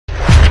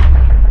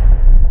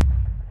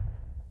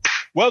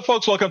Well,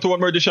 folks, welcome to one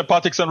more edition of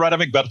Politics and Right.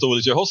 I'm Egberto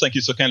is your host. Thank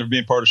you so kindly for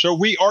being part of the show.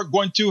 We are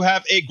going to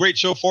have a great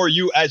show for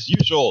you as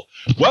usual.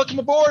 Welcome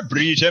aboard,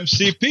 Breege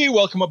MCP.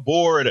 Welcome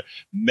aboard,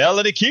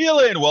 Melanie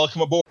Keelan.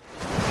 Welcome aboard.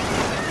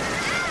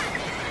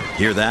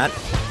 Hear that?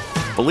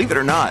 Believe it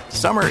or not,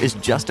 summer is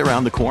just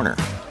around the corner.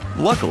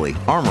 Luckily,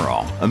 Armor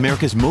All,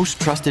 America's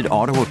most trusted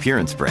auto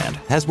appearance brand,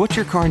 has what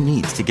your car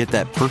needs to get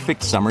that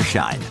perfect summer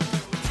shine.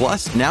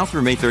 Plus, now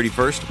through May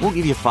 31st, we'll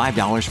give you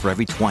 $5 for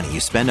every $20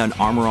 you spend on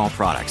Armor All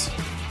products.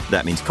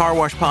 That means car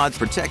wash pods,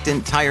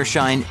 protectant, tire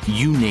shine,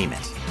 you name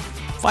it.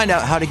 Find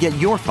out how to get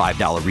your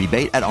 $5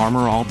 rebate at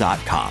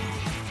armorall.com.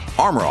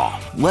 Armor All,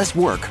 less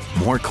work,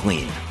 more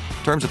clean.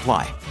 Terms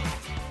apply.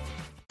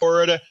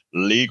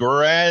 Lee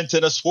Grant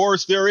and of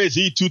course there is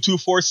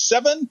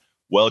E2247.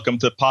 Welcome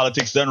to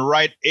Politics Done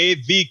Right.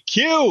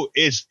 AVQ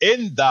is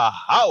in the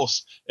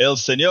house. El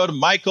Señor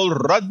Michael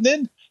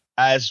Rudnin,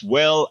 as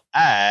well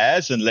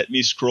as, and let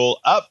me scroll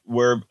up.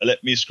 Where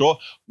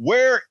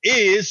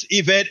is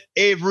Yvette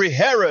Avery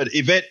Herod?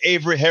 Yvette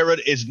Avery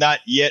Herod is not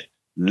yet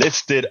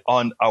listed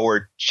on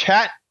our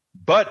chat,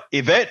 but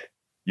Yvette,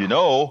 you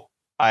know,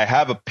 I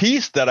have a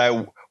piece that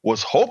I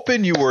was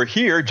hoping you were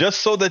here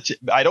just so that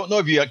I don't know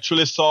if you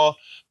actually saw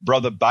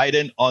Brother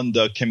Biden on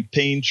the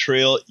campaign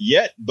trail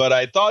yet, but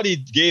I thought he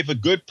gave a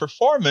good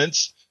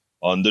performance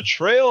on the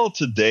trail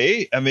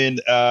today. I mean,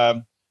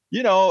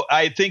 you know,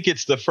 I think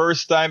it's the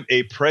first time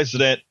a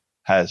president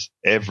has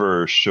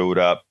ever showed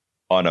up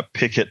on a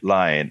picket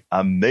line.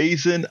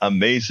 Amazing,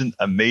 amazing,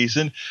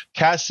 amazing.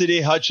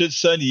 Cassidy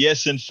Hutchinson,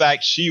 yes, in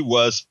fact, she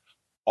was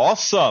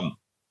awesome,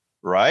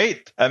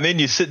 right? I mean,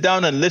 you sit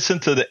down and listen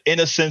to the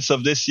innocence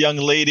of this young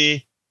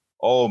lady.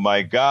 Oh,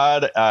 my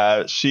God.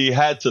 She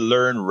had to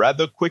learn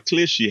rather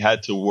quickly.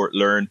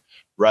 Learn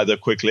rather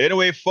quickly.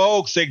 Anyway,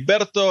 folks,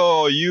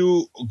 Egberto,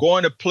 you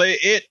going to play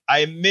it?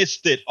 I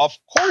missed it. Of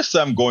course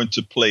I'm going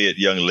to play it,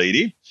 young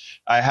lady.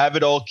 I have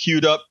it all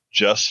queued up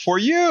just for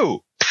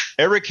you.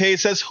 Eric Hay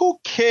says, who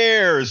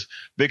cares?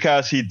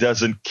 Because he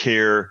doesn't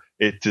care.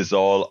 It is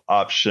all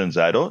options.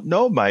 I don't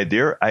know, my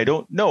dear. I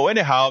don't know.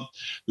 Anyhow,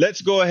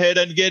 let's go ahead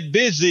and get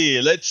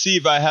busy. Let's see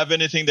if I have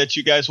anything that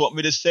you guys want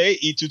me to say.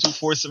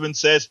 E2247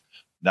 says,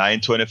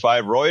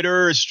 925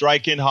 Reuters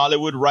striking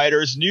Hollywood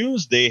writers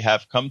news. They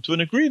have come to an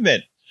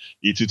agreement.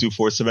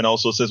 E2247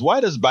 also says, why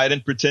does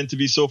Biden pretend to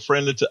be so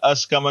friendly to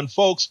us common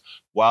folks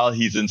while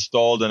he's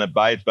installed and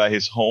abides by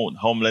his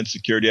Homeland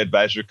Security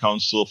Advisory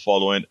Council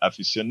following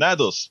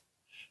aficionados?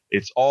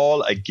 It's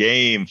all a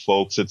game,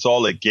 folks. It's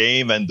all a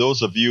game. And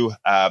those of you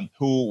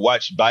who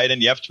watch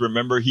Biden, you have to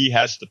remember he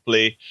has to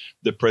play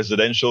the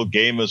presidential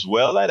game as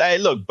well.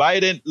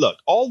 And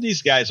all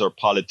these guys are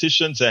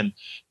politicians and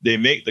they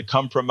make the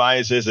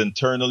compromises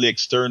internally,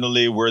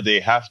 externally, where they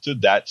have to.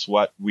 That's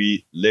what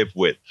we live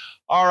with.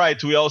 All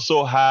right. We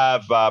also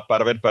have,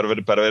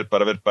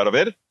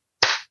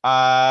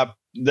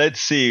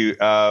 let's see.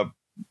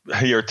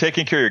 You're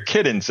taking care of your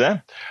kittens, eh?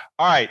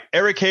 All right.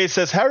 Eric Hayes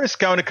says Harris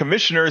County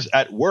commissioners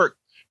at work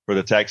for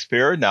the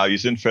taxpayer now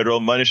using federal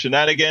money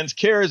shenanigans,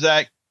 CARES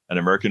Act, and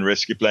American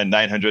Rescue Plan,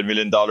 $900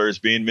 million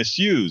being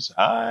misused.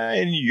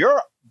 In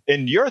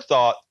your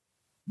thought,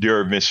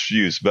 they're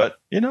misused, but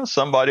you know,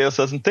 somebody else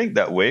doesn't think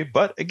that way.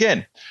 But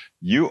again,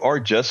 you are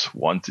just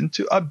wanting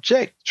to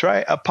object.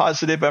 Try a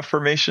positive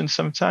affirmation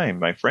sometime,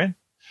 my friend.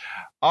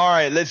 All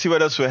right, let's see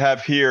what else we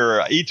have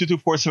here.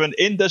 E2247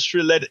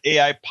 industry-led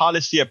AI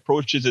policy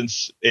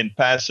approaches in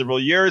past several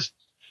years,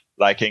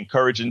 like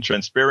encouraging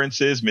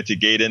transparencies,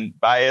 mitigating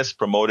bias,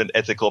 promoting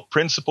ethical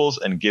principles,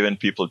 and giving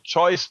people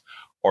choice,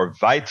 are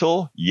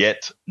vital,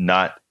 yet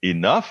not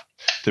enough.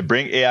 To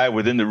bring AI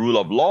within the rule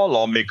of law,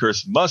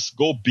 lawmakers must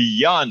go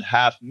beyond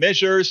half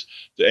measures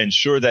to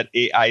ensure that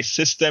AI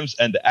systems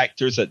and the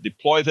actors that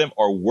deploy them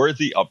are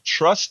worthy of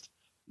trust.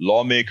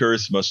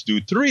 Lawmakers must do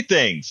three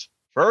things.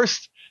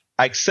 First,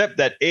 accept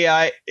that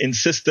AI in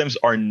systems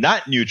are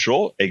not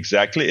neutral.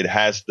 Exactly. It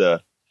has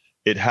the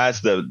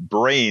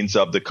brains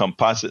of the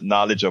composite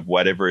knowledge of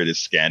whatever it is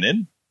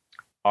scanning.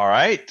 All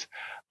right.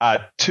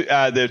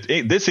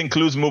 This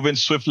includes moving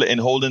swiftly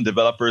and holding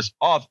developers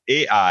of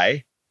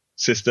AI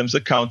systems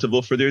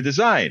accountable for their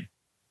design.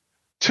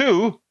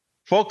 2,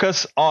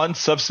 focus on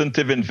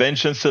substantive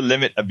inventions to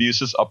limit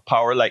abuses of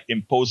power, like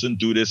imposing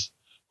duties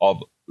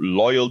of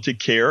loyalty,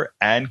 care,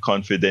 and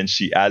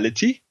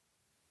confidentiality.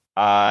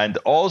 And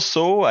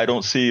also, I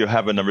don't see you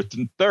have a number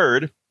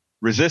 3rd,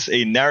 resist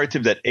a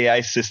narrative that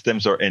AI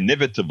systems are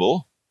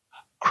inevitable.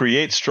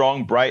 Create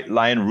strong, bright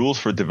line rules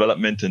for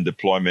development and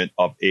deployment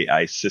of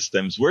AI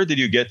systems. Where did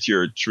you get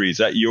your trees?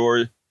 That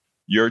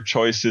your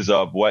choices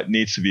of what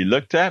needs to be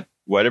looked at?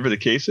 Whatever the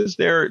case is,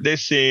 they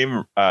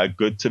seem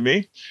good to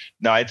me.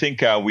 Now, I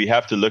think we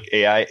have to look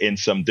AI in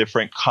some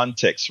different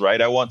contexts,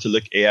 right? I want to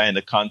look AI in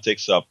the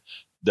context of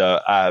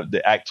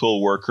the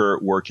actual worker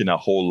working a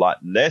whole lot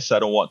less. I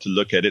don't want to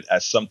look at it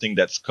as something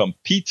that's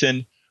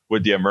competing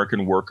with the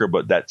American worker,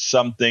 but that's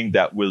something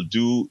that will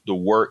do the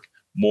work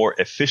more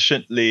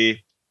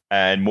efficiently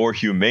and more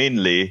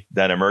humanely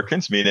than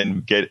Americans,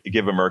 meaning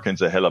give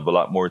Americans a hell of a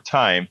lot more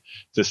time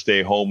to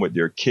stay home with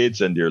their kids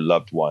and their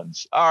loved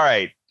ones. All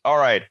right. All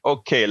right.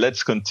 Okay.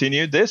 Let's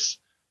continue this.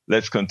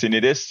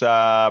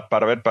 Para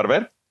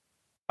ver.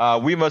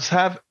 We must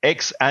have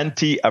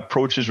ex-ante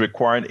approaches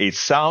requiring a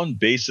sound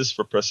basis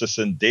for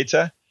processing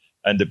data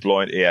and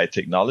deploying AI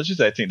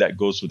technologies. I think that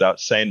goes without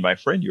saying, my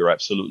friend. You're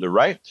absolutely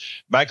right.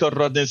 Michael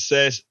Rodden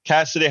says,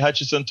 Cassidy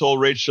Hutchinson told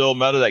Rachel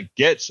Maddow that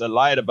Gaetz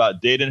lied about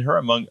dating her,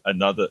 among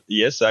another.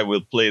 Yes, I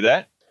will play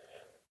that.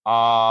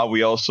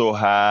 We also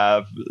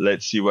have,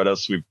 let's see what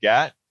else we've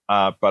got.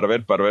 Para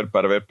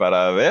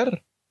ver.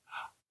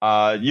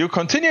 You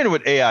continuing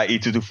with AI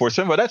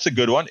E2247, but that's a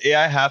good one.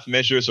 AI half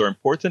measures are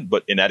important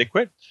but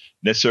inadequate,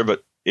 necessary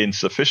but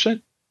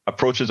insufficient.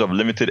 Approaches of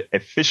limited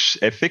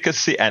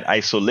efficacy and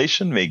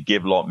isolation may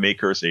give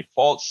lawmakers a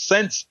false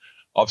sense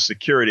of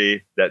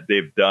security that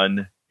they've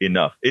done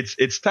enough.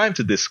 It's time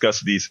to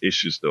discuss these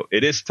issues, though.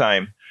 It is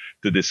time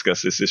to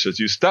discuss these issues.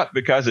 You stop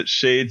because it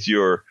shades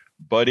your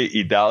buddy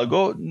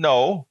Hidalgo?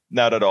 No,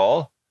 not at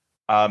all.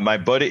 My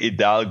buddy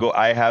Hidalgo,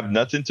 I have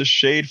nothing to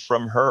shade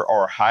from her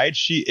or hide.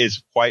 She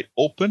is quite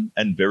open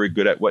and very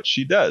good at what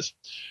she does.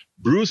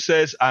 Bruce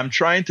says, I'm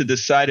trying to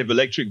decide if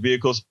electric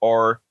vehicles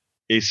are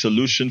a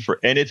solution for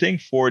anything.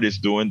 Ford is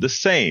doing the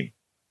same.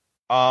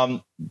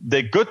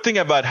 The good thing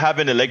about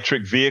having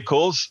electric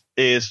vehicles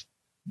is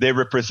they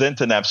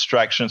represent an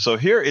abstraction. So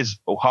here is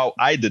how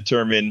I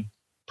determine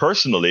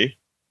personally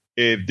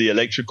if the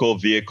electrical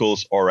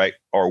vehicles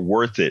are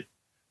worth it.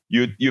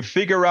 You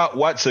figure out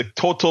what's the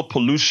total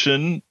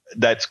pollution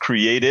that's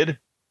created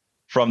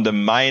from the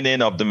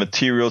mining of the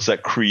materials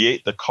that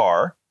create the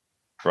car,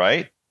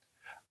 right?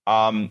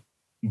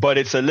 But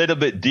it's a little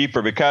bit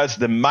deeper because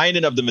the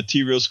mining of the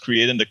materials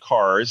creating the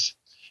cars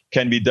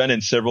can be done in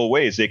several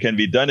ways. They can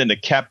be done in a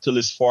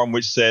capitalist form,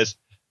 which says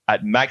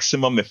at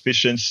maximum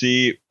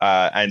efficiency,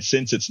 and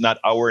since it's not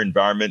our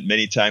environment,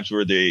 many times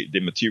where the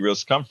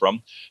materials come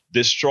from,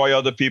 destroy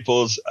other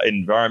people's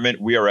environment.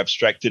 We are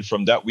abstracted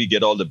from that. We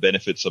get all the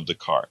benefits of the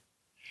car.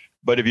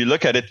 But if you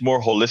look at it more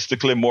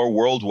holistically, more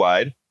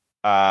worldwide,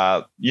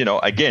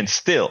 again,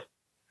 still,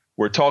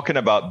 we're talking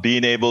about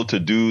being able to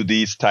do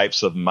these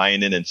types of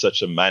mining in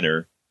such a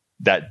manner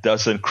that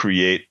doesn't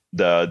create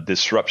the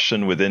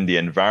disruption within the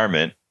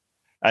environment.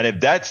 And if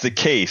that's the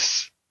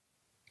case,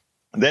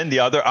 then the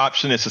other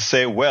option is to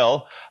say,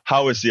 well,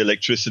 how is the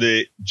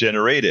electricity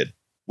generated?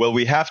 Well,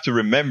 we have to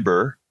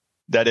remember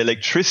that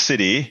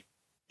electricity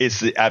is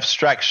the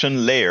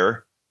abstraction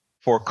layer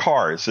for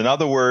cars. In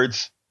other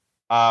words,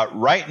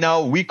 right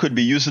now, we could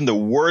be using the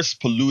worst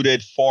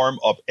polluted form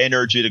of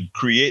energy to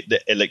create the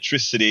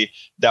electricity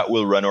that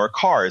will run our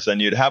cars.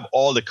 And you'd have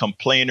all the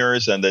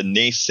complainers and the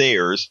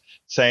naysayers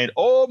saying,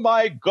 oh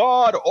my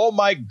God,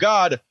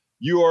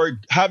 you are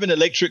having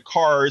electric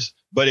cars,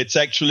 but it's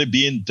actually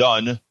being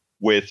done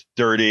with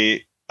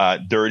dirty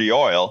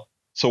oil.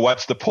 So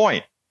what's the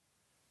point?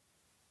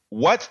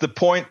 What's the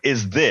point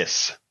is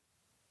this.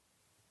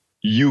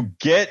 You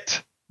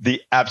get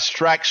the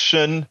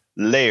abstraction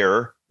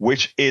layer,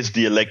 which is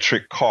the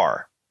electric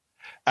car.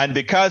 And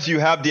because you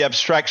have the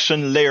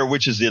abstraction layer,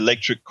 which is the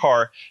electric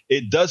car,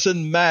 it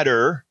doesn't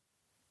matter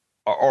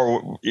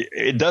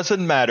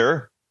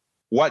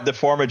what the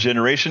form of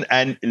generation.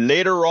 And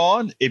later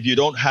on, if you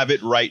don't have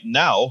it right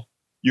now,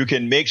 you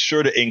can make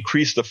sure to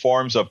increase the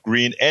forms of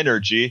green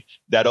energy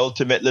that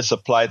ultimately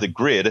supply the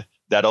grid,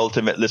 that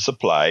ultimately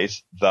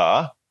supplies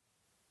the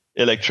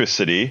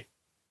electricity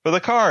for the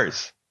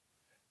cars.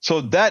 So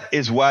that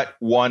is what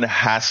one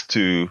has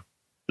to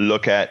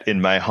look at,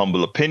 in my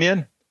humble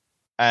opinion.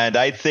 And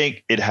I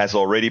think it has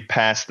already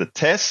passed the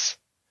test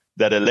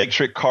that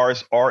electric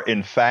cars are,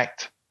 in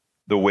fact,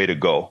 the way to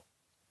go.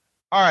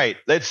 All right,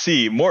 let's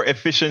see. More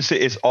efficiency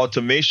is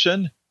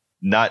automation,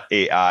 not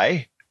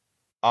AI.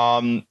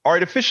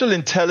 Artificial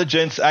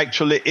intelligence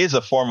actually is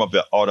a form of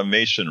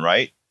automation,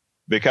 right?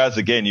 Because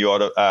again,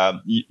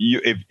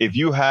 if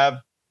you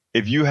have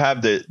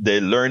the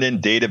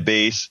learning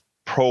database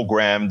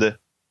programmed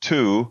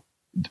to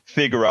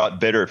figure out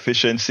better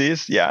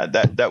efficiencies, yeah,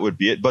 that would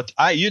be it. But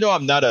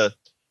I'm not a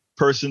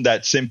person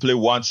that simply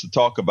wants to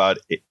talk about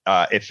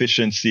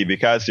efficiency,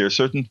 because there are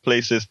certain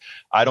places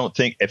I don't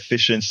think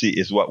efficiency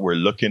is what we're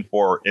looking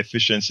for.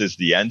 Efficiency is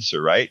the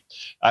answer, right?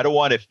 I don't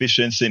want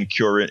efficiency in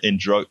curing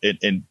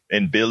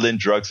in building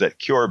drugs that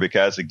cure,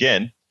 because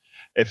again,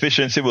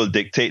 efficiency will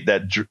dictate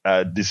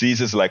that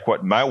diseases like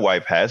what my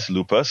wife has,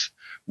 lupus,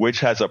 which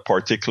has a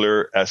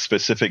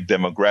specific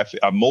demographic,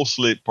 a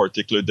mostly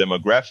particular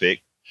demographic,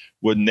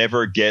 would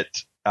never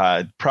get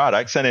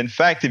products. And in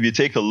fact, if you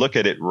take a look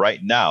at it right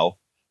now,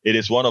 it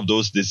is one of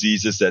those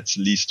diseases that's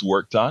least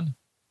worked on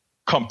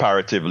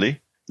comparatively,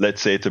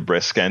 let's say, to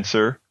breast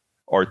cancer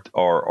or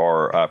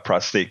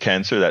prostate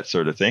cancer, that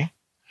sort of thing.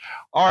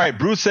 All right,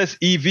 Bruce says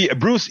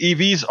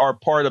EVs are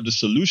part of the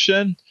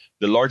solution.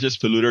 The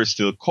largest polluter is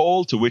still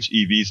coal, to which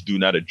EVs do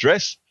not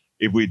address.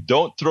 If we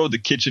don't throw the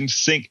kitchen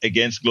sink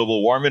against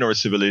global warming or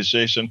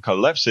civilization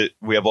collapse it,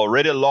 we have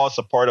already lost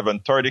a part of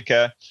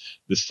Antarctica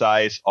the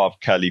size of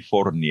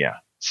California.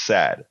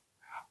 Sad.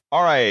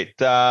 All right,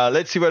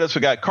 let's see what else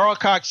we got. Carl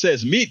Cox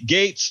says, meet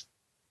Gaetz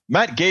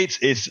Matt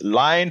Gaetz is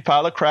lying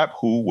pile of crap.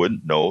 Who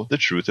wouldn't know the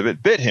truth of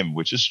it? Bit him,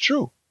 which is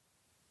true.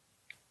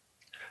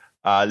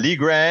 Lee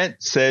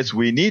Grant says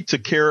we need to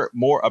care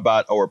more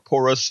about our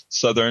porous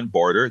southern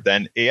border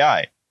than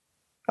AI.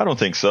 I don't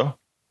think so.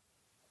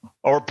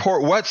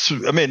 Control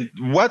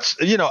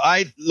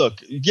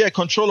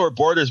our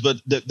borders,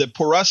 but the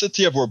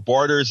porosity of our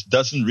borders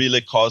doesn't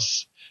really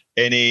cause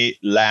any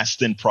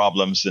lasting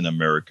problems in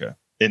America.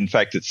 In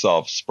fact, it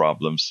solves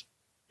problems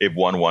if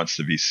one wants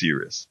to be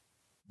serious.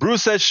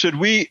 Bruce says, should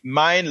we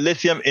mine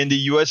lithium in the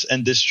U.S.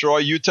 and destroy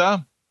Utah?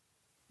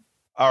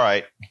 All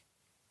right.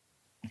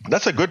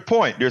 That's a good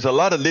point. There's a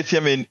lot of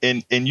lithium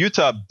in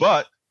Utah,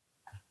 but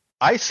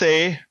I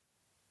say,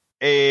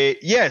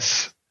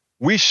 yes,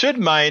 we should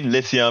mine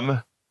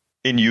lithium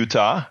in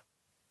Utah.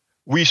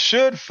 We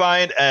should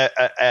find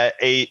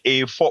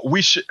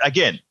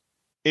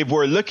if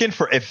we're looking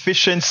for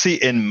efficiency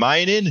in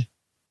mining,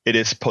 it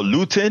is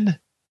polluting,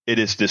 it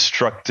is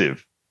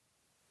destructive.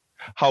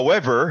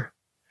 However,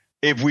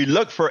 if we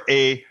look for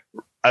a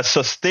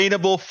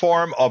sustainable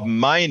form of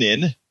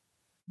mining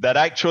that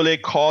actually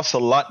costs a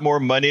lot more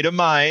money to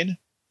mine,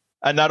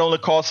 and not only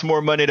costs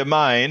more money to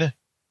mine,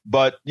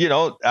 but,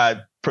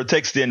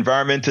 protects the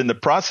environment in the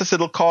process,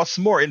 it'll cost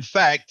more. In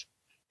fact,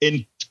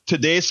 in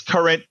today's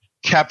current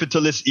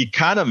capitalist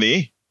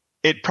economy,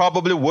 it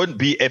probably wouldn't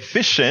be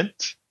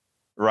efficient,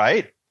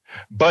 right?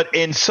 But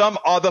in some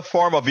other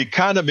form of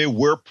economy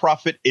where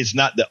profit is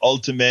not the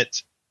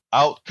ultimate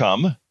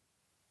outcome,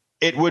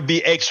 it would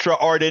be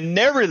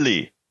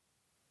extraordinarily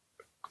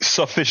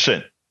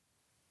sufficient.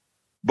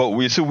 But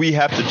we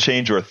have to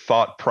change our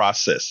thought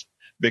process,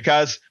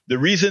 because the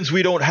reasons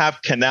we don't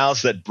have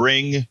canals that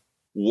bring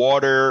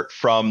water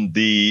from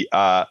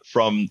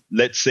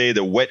let's say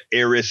the wet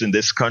areas in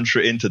this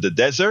country into the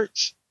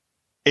deserts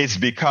is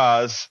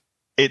because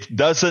it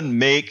doesn't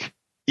make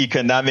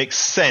economic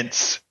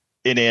sense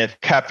in a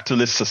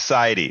capitalist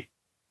society.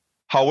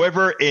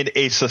 However, in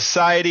a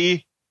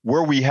society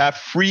where we have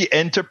free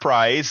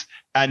enterprise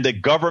and the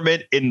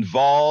government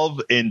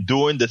involved in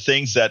doing the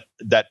things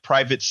that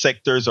private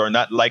sectors are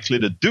not likely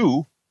to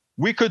do,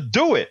 we could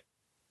do it.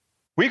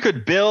 We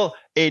could build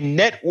a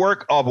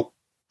network of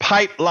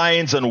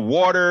pipelines and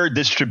water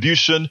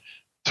distribution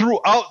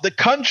throughout the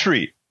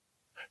country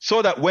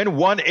so that when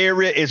one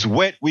area is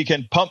wet, we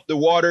can pump the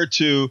water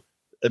to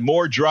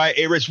more dry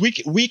areas.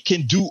 We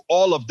can do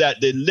all of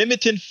that. The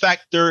limiting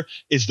factor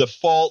is the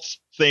false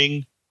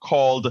thing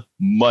called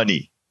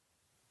money.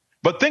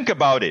 But think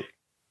about it.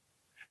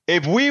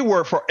 If we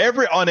were, for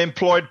every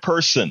unemployed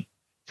person,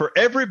 for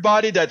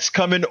everybody that's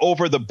coming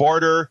over the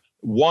border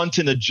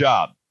wanting a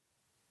job,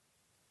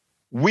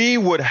 we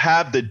would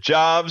have the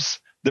jobs,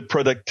 the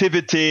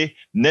productivity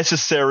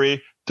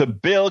necessary to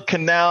build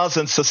canals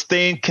and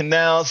sustain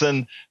canals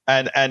and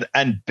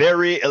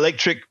bury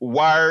electric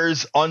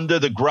wires under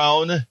the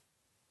ground.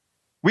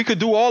 We could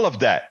do all of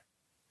that.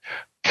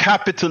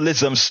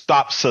 Capitalism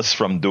stops us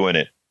from doing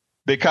it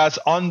because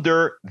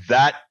under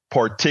that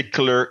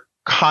particular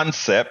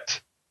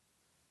concept,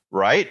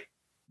 right,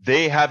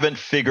 they haven't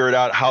figured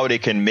out how they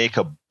can make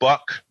a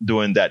buck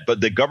doing that.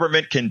 But the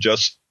government can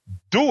just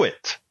do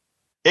it.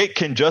 It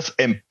can just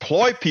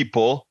employ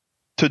people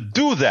to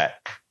do that.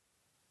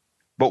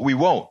 But we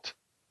won't,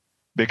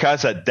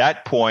 because at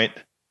that point,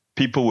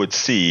 people would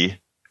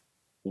see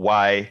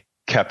why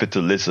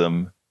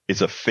capitalism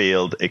is a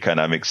failed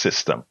economic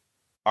system.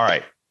 All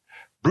right.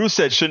 Bruce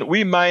said, shouldn't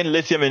we mine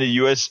lithium in the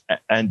U.S.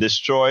 and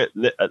destroy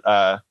it?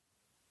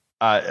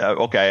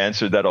 Okay, I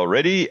answered that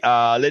already.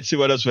 Let's see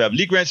what else we have.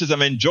 Lee Grant says,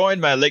 I'm enjoying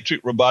my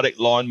electric robotic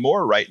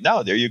lawnmower right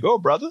now. There you go,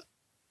 brother.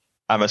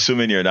 I'm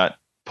assuming you're not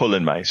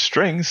pulling my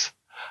strings.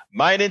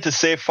 Mining to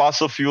save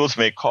fossil fuels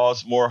may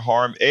cause more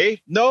harm.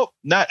 No,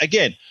 not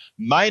again.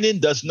 Mining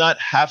does not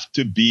have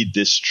to be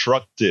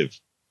destructive.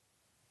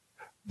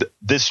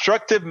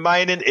 Destructive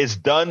mining is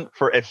done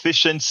for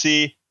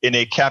efficiency in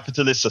a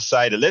capitalist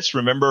society. Let's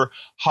remember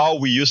how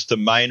we used to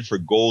mine for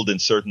gold in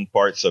certain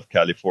parts of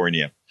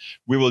California.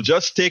 We will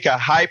just take a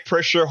high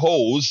pressure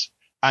hose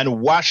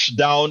and wash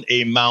down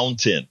a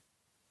mountain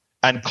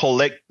and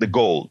collect the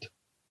gold.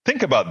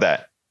 Think about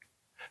that.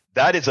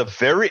 That is a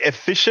very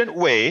efficient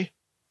way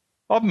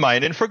of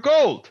mining for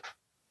gold.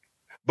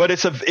 But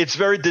it's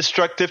very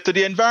destructive to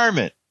the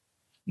environment.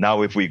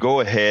 Now, if we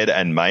go ahead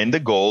and mine the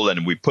gold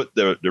and we put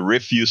the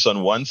refuse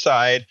on one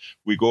side,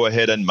 we go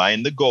ahead and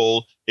mine the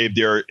gold. If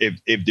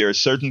there are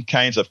certain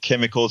kinds of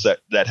chemicals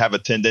that have a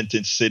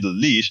tendency to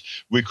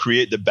leach, we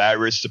create the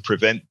barriers to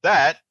prevent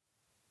that.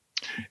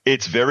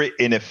 It's very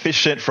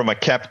inefficient from a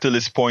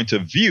capitalist point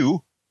of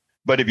view.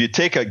 But if you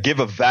give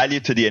a value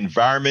to the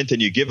environment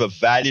and you give a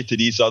value to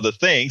these other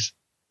things,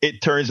 it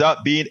turns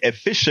out being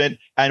efficient,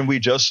 and we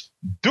just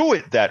do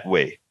it that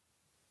way.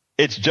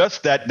 It's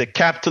just that the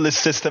capitalist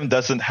system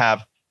doesn't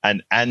have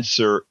an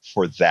answer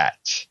for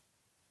that.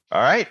 All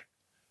right.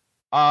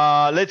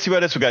 Let's see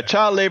what else we got.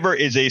 Child labor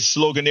is a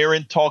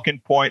sloganeering talking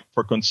point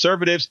for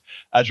conservatives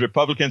as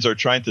Republicans are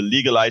trying to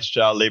legalize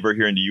child labor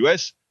here in the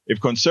U.S. If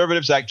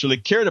conservatives actually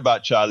cared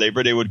about child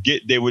labor, they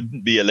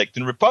wouldn't be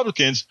electing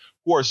Republicans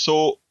who are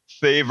so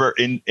favor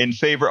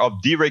of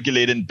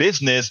deregulating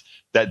business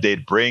that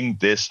they'd bring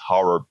this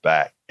horror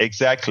back.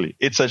 Exactly.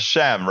 It's a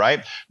sham,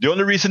 right? The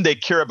only reason they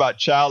care about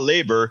child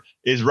labor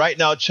is right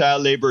now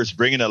child labor is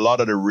bringing a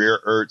lot of the rare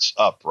earths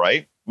up,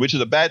 right? Which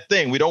is a bad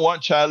thing. We don't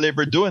want child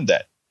labor doing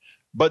that.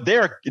 But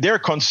they're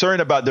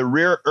concerned about the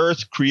rare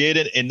earth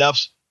creating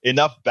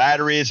enough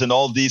batteries and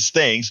all these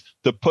things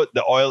to put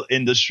the oil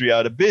industry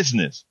out of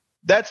business.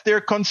 That's their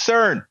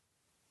concern.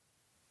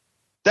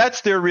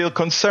 That's their real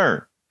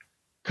concern.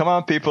 Come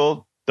on,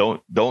 people.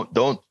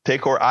 Don't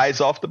take our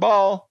eyes off the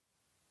ball.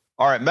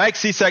 All right. Mike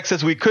Cisak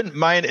says we couldn't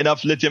mine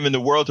enough lithium in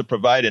the world to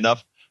provide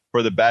enough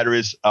for the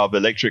batteries of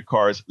electric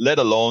cars, let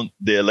alone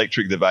the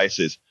electric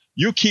devices.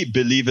 You keep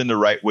believing the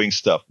right-wing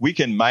stuff. We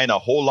can mine a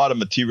whole lot of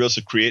materials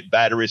to create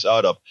batteries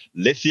out of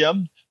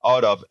lithium,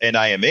 out of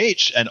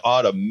NIMH, and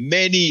out of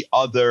many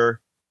other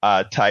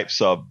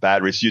types of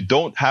batteries. You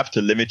don't have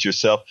to limit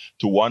yourself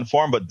to one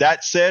form. But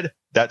that said,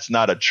 that's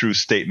not a true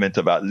statement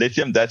about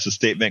lithium. That's a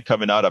statement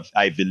coming out of,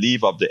 I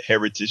believe, of the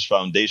Heritage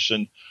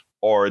Foundation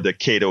or the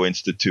Cato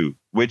Institute,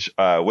 which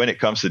when it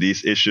comes to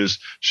these issues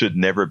should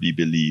never be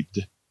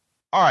believed.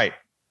 All right.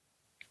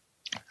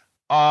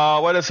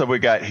 What else have we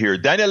got here?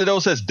 Daniel Lido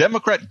says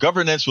Democrat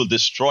governance will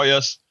destroy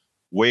us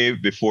way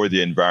before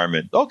the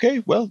environment.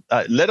 Okay, well,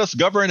 let us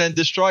govern and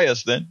destroy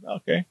us then.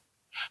 Okay.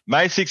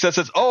 My Six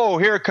says, oh,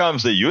 here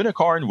comes the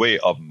unicorn way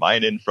of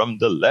mining from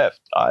the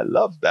left. I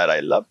love that. I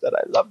love that.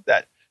 I love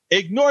that.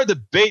 Ignore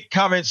the bait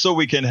comments so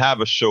we can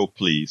have a show,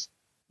 please.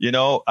 You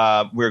know,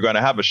 we're going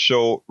to have a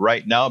show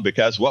right now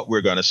because what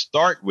we're going to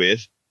start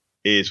with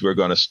is we're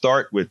going to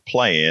start with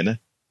playing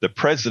the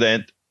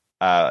president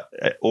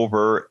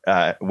over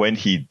when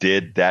he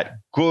did that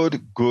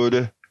good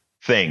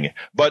thing.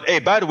 But hey,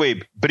 by the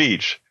way,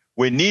 Breach,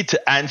 we need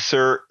to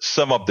answer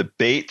some of the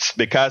baits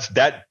because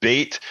that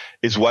bait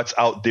is what's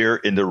out there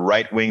in the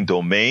right-wing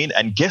domain.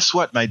 And guess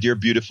what, my dear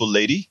beautiful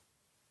lady?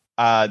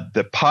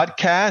 The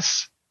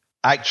podcast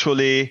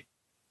actually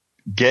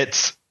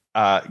gets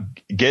a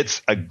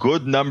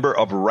good number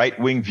of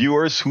right-wing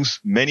viewers who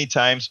many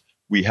times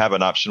we have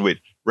an option with.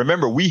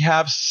 Remember, we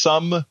have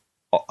some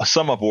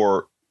of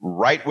our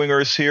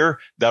right-wingers here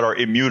that are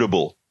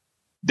immutable.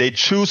 They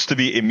choose to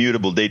be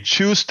immutable. They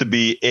choose to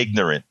be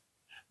ignorant.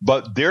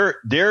 But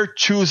their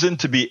choosing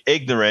to be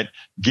ignorant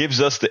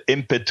gives us the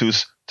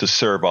impetus to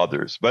serve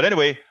others. But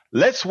anyway,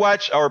 let's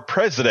watch our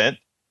president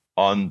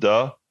on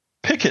the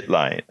picket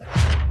line.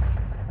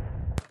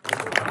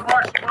 I've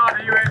marched along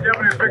the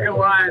UAW picket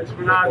lines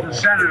when I was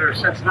a senator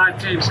since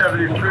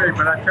 1973,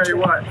 but I tell you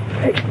what,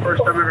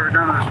 first time I've ever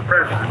done it as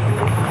president.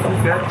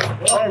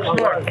 Oh,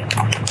 look,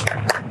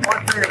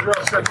 one thing is real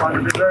simple, I'm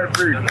going to be very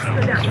brief.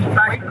 The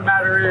fact of the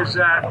matter is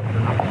that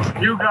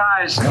you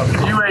guys, the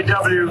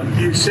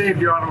UAW, you saved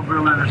the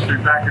automobile industry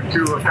back in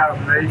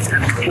 2008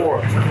 and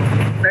before.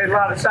 Made a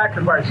lot of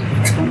sacrifices,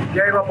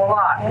 gave up a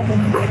lot,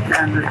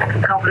 and the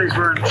companies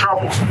were in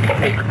trouble.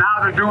 But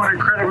now they're doing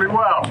incredibly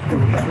well.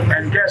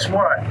 And guess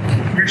what?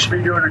 You should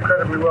be doing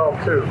incredibly well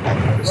too.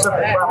 The simple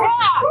fact.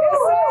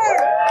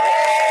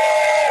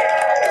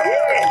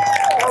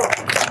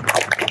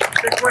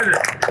 Stick with it.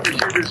 You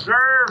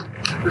deserve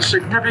the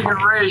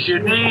significant raise you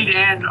need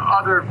and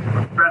other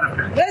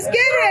benefits. Let's get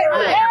it!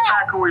 Let's get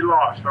back what we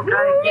lost,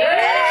 okay?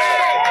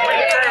 Yeah! We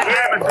say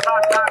it's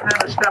about time for them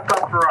to step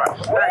up for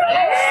us. Now,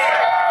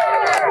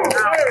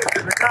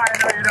 there's a guy I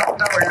know you don't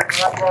know here,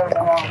 but I brought him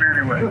along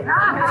anyway.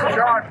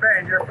 Sean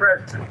Payne, your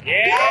president.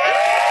 Yeah!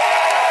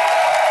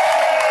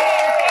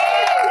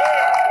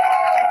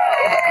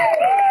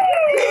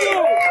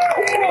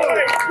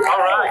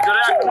 All right, good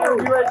afternoon,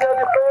 UAW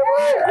family.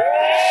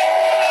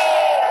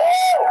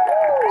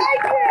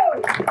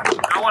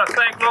 I want to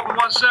thank Local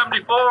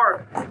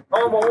 174,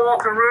 home of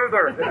Walter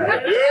Ruther.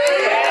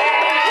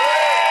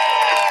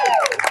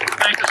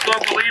 Thank this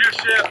local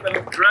leadership and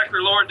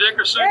Director Laura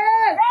Dickerson.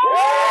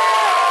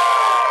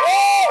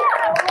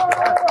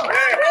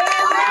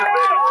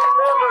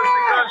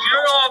 Because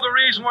you're all the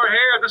reason we're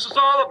here. This is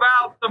all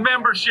about the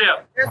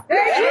membership. You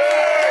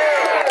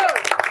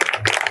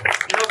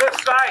know, this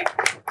site,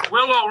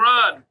 Willow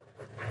Run,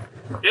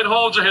 it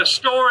holds a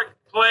historic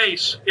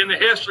place in the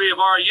history of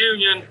our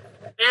union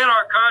and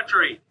our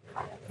country.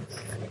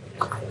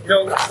 You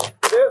know,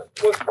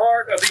 this was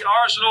part of the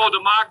arsenal of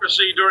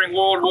democracy during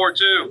World War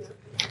II.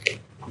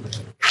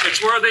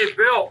 It's where they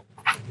built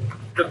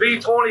the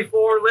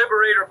B-24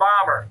 Liberator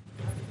bomber.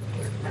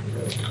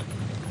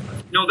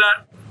 You know,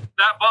 that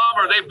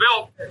bomber, they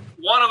built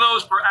one of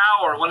those per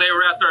hour when they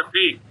were at their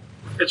peak.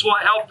 It's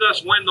what helped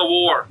us win the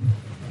war.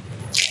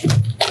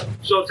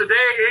 So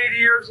today, 80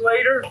 years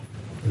later,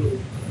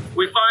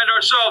 we find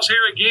ourselves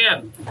here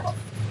again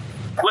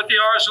with the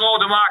arsenal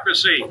of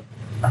democracy.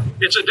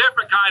 It's a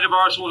different kind of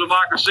arsenal of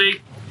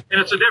democracy,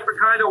 and it's a different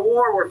kind of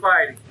war we're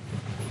fighting.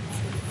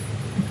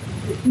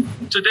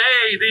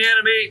 Today, the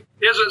enemy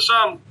isn't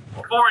some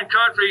foreign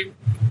country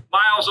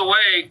miles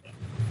away.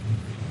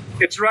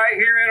 It's right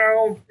here in our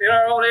own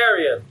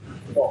area.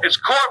 It's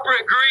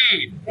corporate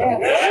greed.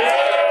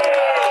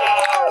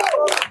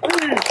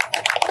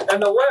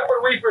 And the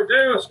weapon we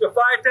produce to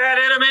fight that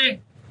enemy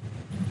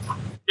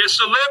It's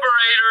the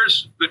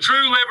liberators, the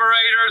true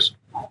liberators.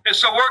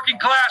 It's the working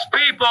class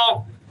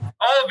people.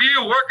 All of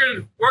you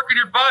working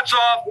your butts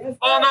off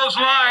on those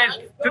lines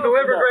to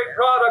deliver great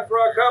product for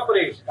our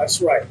companies.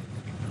 That's right.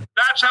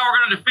 That's how we're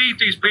going to defeat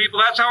these people.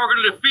 That's how we're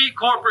going to defeat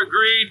corporate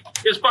greed,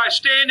 is by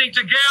standing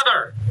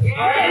together.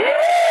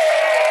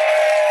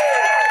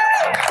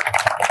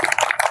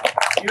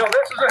 You know,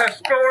 this is a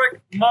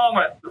historic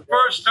moment. The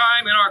first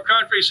time in our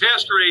country's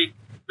history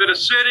that a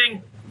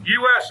sitting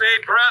USA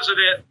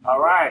president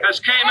has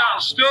came out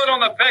and stood on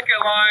the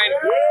picket line.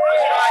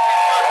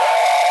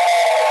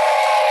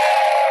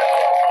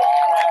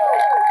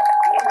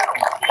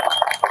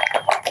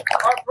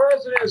 Our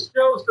president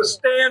chose to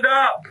stand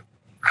up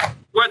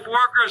with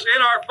workers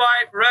in our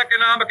fight for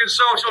economic and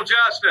social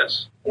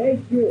justice.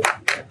 Thank you.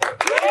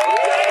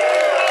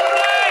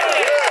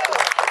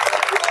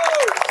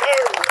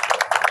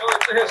 So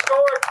it's a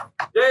historic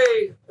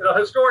day, a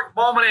historic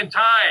moment in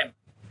time.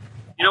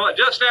 You know,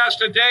 just as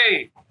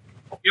today,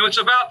 you know, it's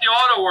about the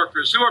auto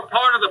workers who are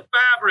part of the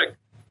fabric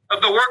of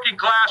the working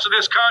class of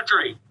this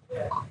country.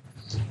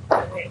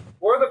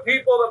 We're the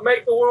people that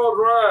make the world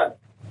run.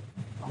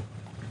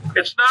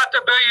 It's not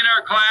the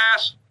billionaire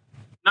class,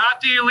 not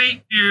the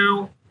elite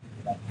few.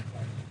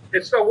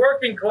 It's the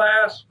working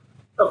class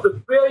of the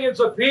billions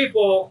of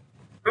people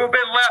who've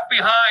been left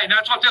behind.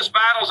 That's what this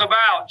battle's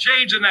about,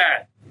 changing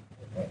that.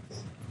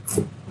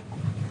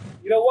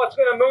 You know what's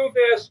going to move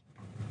this?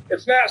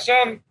 It's not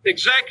some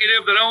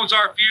executive that owns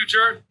our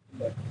future.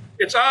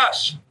 It's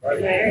us.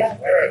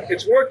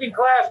 It's working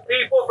class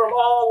people from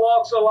all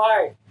walks of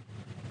life.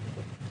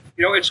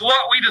 You know, it's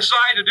what we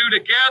decide to do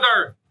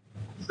together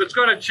that's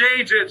going to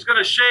change it. It's going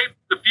to shape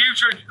the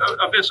future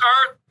of this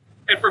earth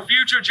and for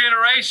future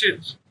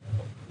generations.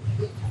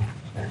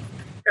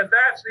 And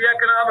that's the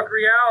economic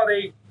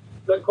reality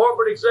that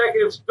corporate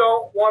executives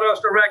don't want us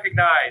to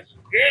recognize.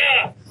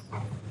 Yeah.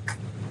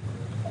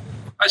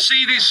 I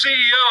see these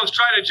CEOs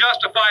try to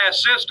justify a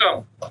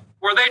system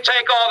where they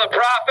take all the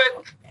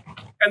profit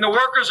and the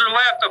workers are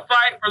left to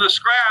fight for the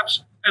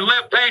scraps and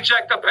live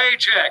paycheck to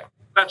paycheck.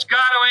 That's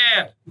got to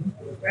end.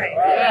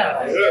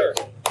 Yeah.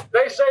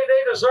 They say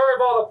they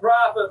deserve all the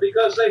profit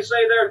because they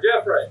say they're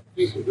different.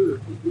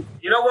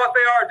 You know what?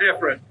 They are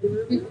different.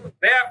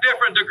 They have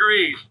different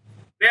degrees.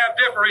 They have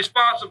different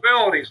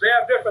responsibilities. They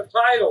have different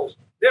titles,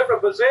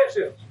 different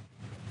positions.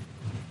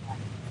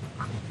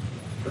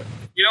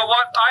 You know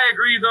what? I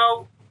agree,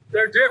 though.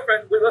 They're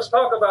different. Let's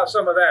talk about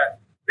some of that.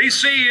 These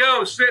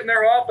CEOs sit in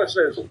their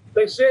offices.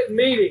 They sit in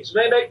meetings.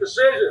 They make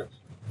decisions.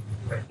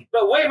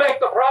 But we make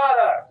the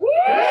product.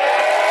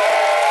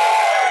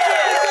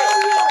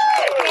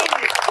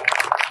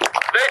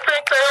 They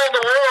think they own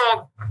the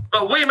world,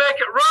 but we make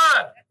it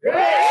run.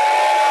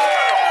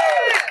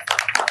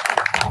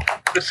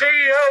 The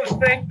CEOs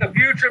think the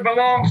future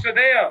belongs to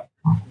them.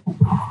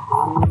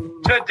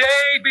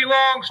 Today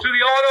belongs to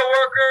the auto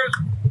workers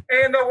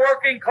and the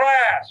working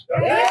class.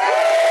 And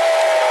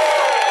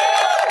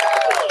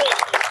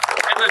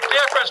the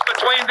difference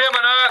between them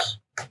and us,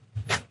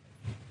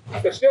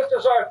 it's just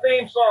as our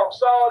theme song,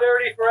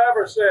 Solidarity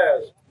Forever,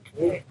 says.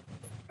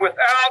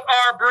 Without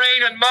our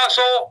brain and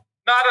muscle,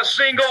 not a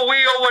single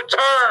wheel would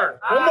turn.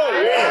 Come on.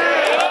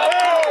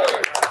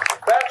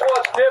 That's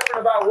what's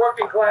different about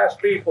working class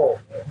people.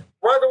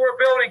 Whether we're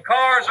building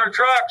cars or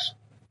trucks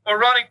or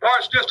running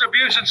parts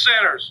distribution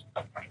centers,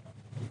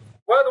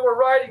 whether we're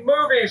writing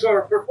movies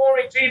or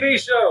performing TV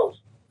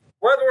shows,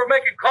 whether we're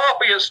making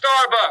coffee at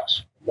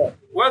Starbucks,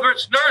 whether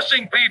it's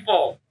nursing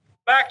people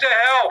back to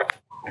health,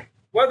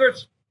 whether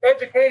it's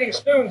educating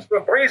students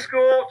from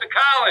preschool to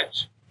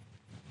college,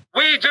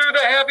 we do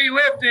the heavy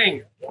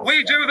lifting.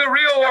 We do the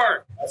real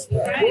work. Not the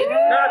CEO,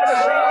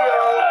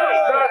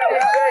 not the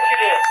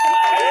executive.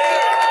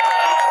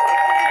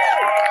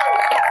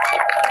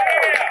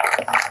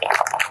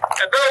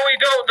 And though we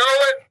don't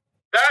know it,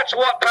 that's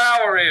what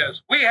power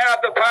is. We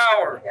have the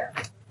power.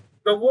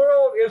 The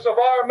world is of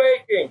our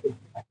making.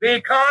 The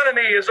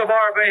economy is of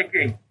our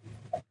making.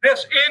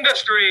 This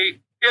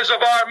industry is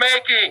of our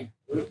making.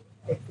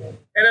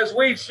 And as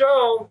we've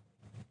shown,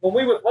 when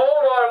we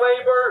withhold our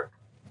labor,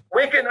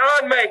 we can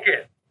unmake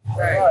it.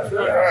 And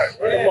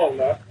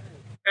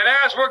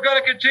as we're going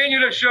to continue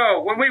to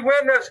show, when we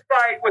win this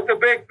fight with the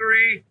big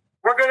three,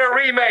 we're going to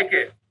remake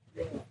it.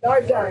 In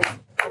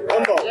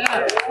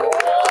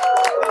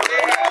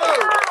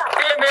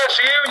this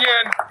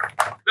union,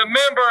 the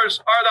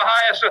members are the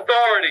highest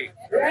authority.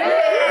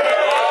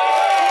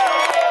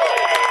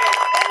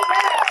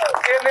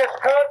 In this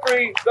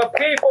country, the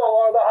people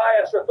are the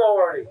highest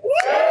authority.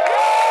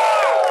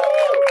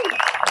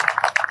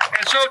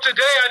 And so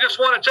today, I just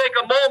want to take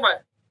a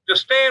moment to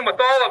stand with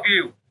all of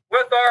you,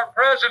 with our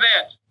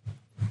president,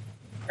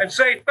 and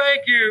say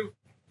thank you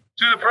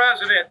to the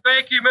president.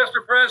 Thank you,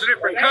 Mr. President,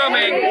 for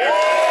coming. Thank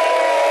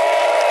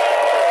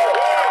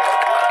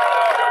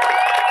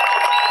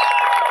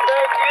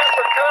you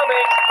for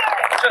coming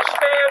to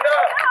stand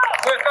up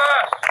with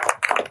us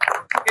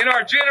in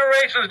our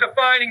generation's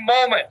defining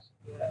moments.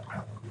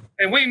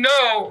 And we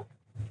know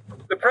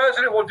the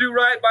president will do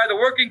right by the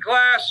working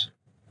class,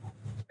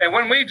 And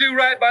when we do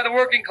right by the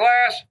working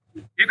class,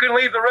 you can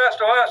leave the rest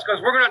to us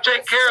because we're going to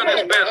take care of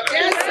this business.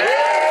 Thank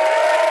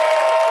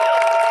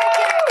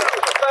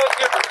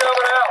you for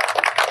coming out.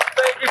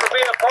 Thank you for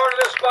being a part of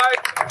this fight.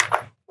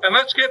 And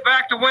let's get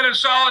back to winning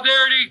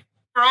solidarity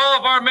for all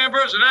of our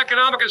members and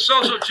economic and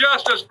social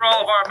justice for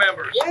all of our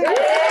members.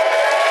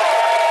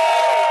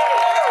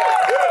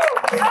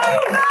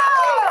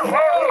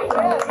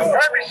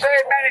 Heard me say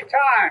it many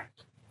times.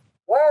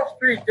 Wall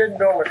Street didn't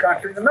build the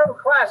country. The middle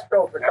class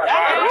built the country.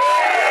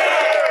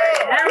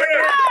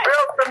 Unions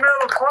built the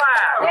middle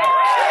class.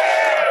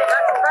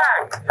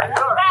 That's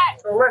a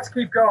fact. So let's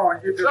keep going.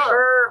 You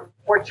deserve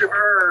what you've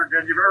earned,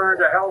 and you've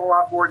earned a hell of a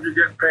lot more than you're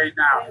getting paid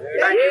now.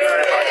 Thank you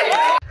very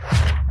much.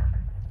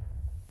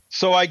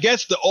 So I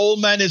guess the old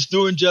man is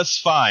doing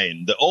just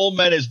fine. The old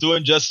man is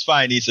doing just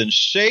fine. He's in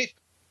shape,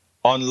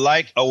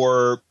 unlike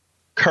our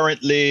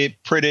currently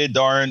pretty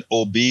darn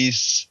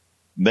obese,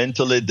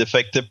 mentally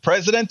defective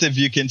president. If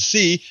you can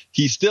see,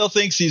 he still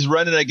thinks he's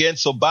running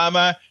against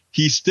Obama.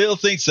 He still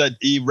thinks that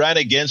he ran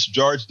against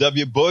George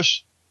W.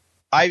 Bush.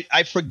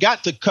 I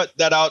forgot to cut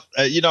that out.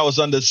 I was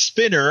on the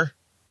spinner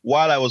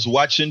while I was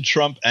watching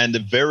Trump and the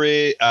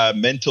very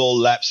mental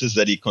lapses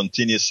that he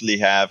continuously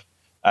have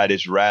at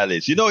his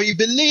rallies. He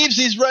believes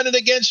he's running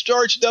against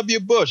George W.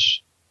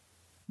 Bush.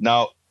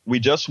 Now, we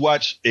just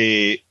watched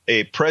a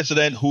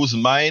president whose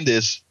mind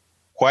is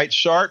quite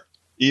sharp,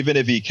 even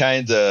if he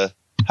kind of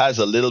has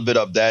a little bit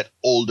of that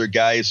older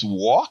guy's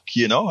walk.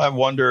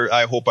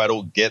 I hope I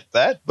don't get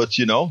that. But,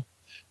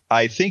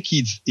 I think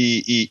he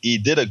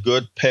did a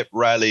good pep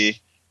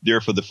rally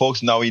there for the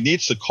folks. Now, he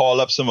needs to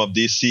call up some of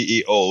these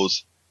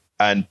CEOs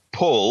and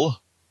pull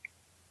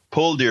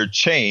their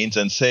chains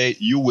and say,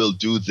 you will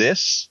do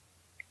this,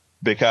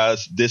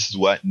 because this is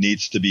what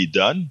needs to be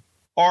done.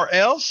 Or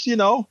else,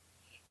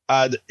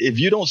 if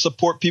you don't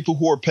support people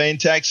who are paying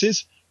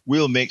taxes,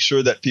 we'll make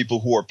sure that people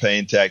who are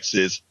paying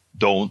taxes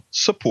don't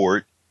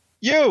support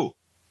you,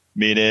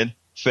 meaning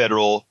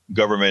federal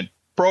government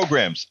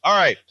programs. All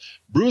right.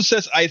 Bruce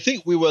says, I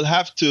think we will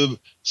have to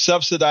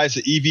subsidize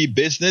the EV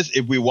business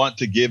if we want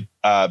to give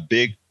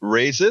big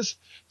raises.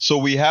 So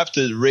we have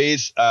to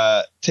raise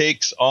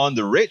takes on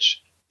the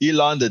rich.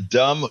 Elon the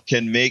dumb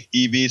can make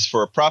EVs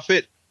for a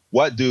profit.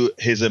 What do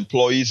his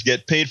employees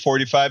get paid?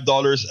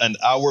 $45 an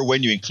hour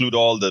when you include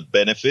all the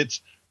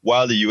benefits,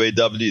 while the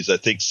UAW is, I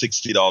think,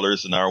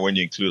 $60 an hour when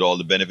you include all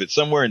the benefits,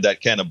 somewhere in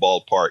that kind of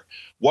ballpark.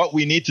 What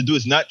we need to do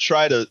is not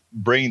try to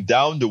bring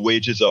down the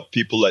wages of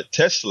people at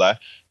Tesla,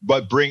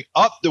 but bring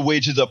up the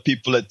wages of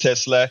people at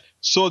Tesla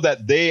so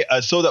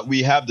that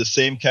we have the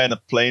same kind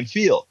of playing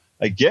field.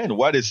 Again,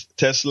 what is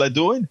Tesla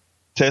doing?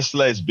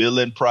 Tesla is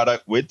building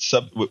product with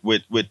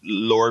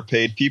lower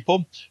paid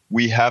people.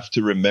 We have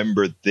to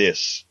remember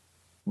this.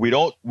 We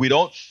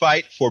don't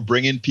fight for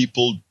bringing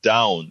people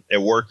down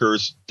and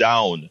workers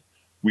down.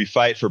 We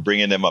fight for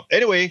bringing them up.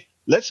 Anyway,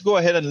 let's go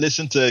ahead and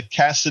listen to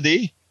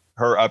Cassidy,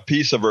 a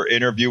piece of her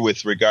interview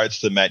with regards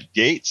to Matt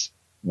Gaetz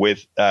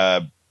with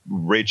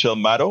Rachel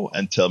Maddow,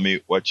 and tell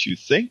me what you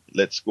think.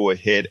 Let's go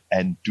ahead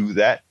and do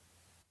that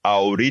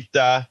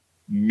ahorita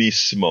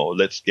mismo.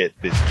 Let's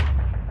get busy.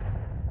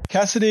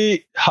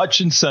 Cassidy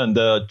Hutchinson,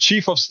 the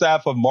chief of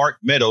staff of Mark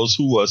Meadows,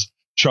 who was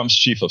Trump's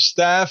chief of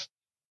staff,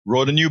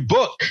 wrote a new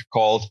book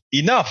called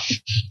Enough.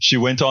 She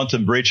went on to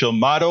Rachel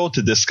Maddow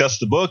to discuss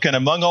the book, and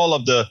among all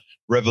of the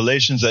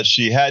revelations that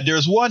she had,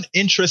 there's one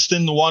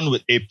interesting one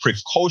with a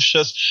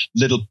precocious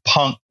little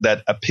punk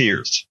that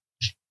appears.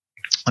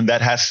 And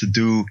that has to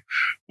do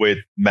with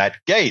Matt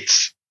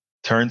Gaetz.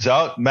 Turns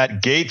out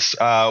Matt Gaetz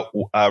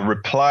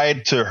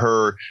replied to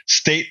her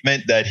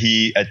statement that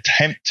he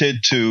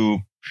attempted to,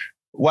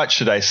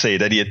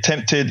 that he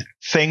attempted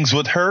things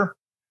with her,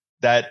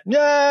 that,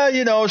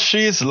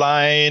 she's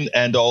lying.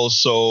 And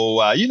also,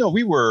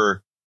 we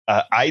were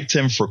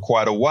item for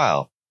quite a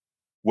while.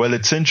 Well,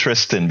 it's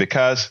interesting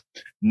because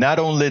not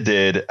only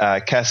did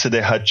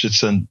Cassidy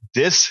Hutchinson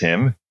diss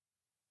him,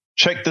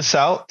 check this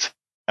out,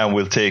 and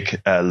we'll take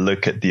a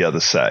look at the other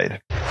side.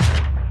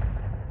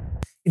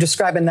 You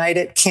describe a night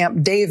at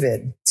Camp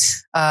David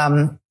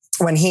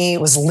when he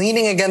was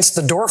leaning against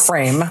the door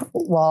frame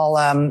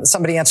while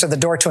somebody answered the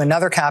door to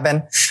another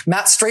cabin.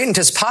 Matt straightened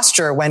his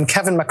posture when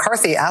Kevin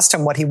McCarthy asked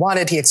him what he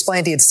wanted. He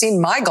explained he had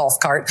seen my golf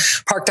cart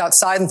parked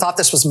outside and thought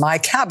this was my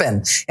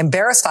cabin.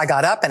 Embarrassed, I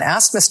got up and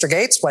asked Mr.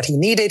 Gaetz what he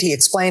needed. He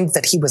explained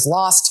that he was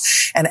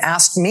lost and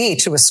asked me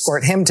to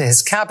escort him to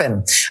his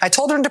cabin. I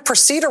told him to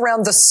proceed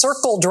around the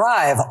Circle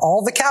Drive.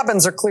 All the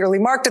cabins are clearly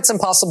marked. It's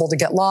impossible to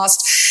get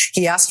lost.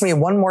 He asked me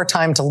one more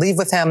time to leave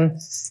with him.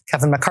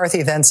 Kevin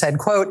McCarthy then said,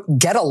 quote,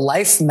 "Get a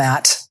life,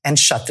 Matt," and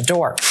shut the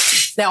door.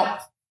 Now,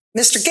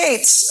 Mr.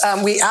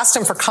 Gaetz, we asked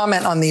him for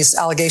comment on these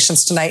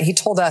allegations tonight. He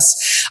told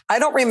us, "I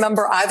don't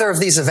remember either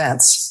of these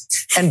events.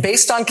 And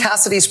based on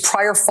Cassidy's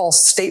prior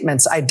false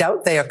statements, I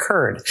doubt they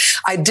occurred.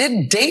 I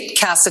did date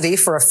Cassidy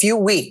for a few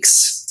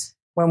weeks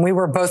when we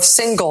were both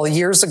single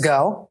years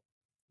ago.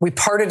 We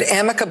parted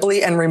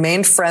amicably and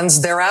remained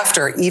friends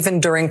thereafter, even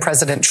during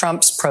President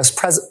Trump's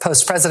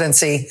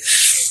post-presidency."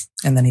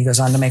 And then he goes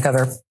on to make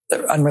other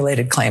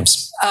unrelated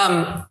claims.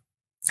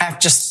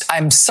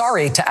 I'm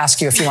sorry to ask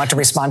you if you want to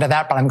respond to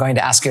that, but I'm going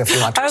to ask you if you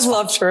want to respond. I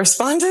would love to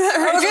respond to that,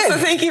 Rachel, Okay. so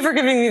thank you for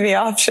giving me the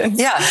option.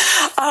 Yeah.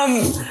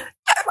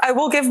 I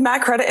will give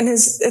Matt credit in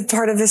his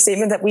part of his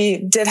statement that we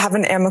did have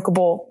an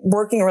amicable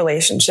working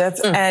relationship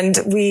and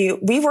we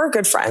were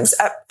good friends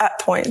at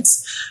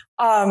points.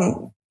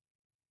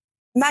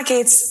 Matt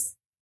Gaetz,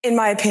 in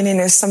my opinion,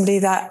 is somebody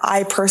that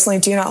I personally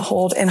do not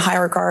hold in high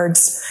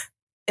regards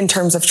in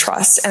terms of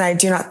trust. And I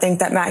do not think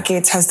that Matt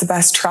Gaetz has the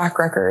best track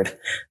record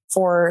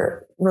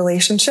for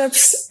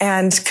relationships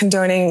and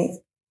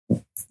condoning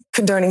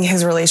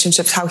his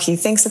relationships how he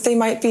thinks that they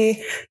might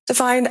be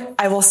defined.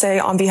 I will say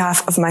on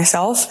behalf of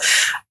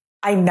myself,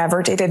 I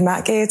never dated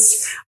Matt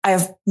Gaetz. I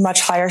have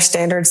much higher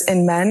standards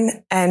in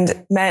men,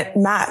 and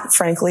Matt,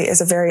 frankly, is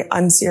a very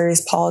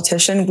unserious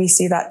politician. We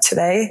see that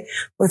today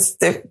with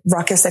the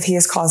ruckus that he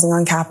is causing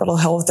on Capitol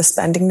Hill with the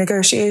spending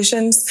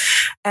negotiations.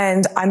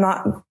 And I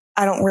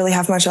don't really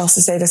have much else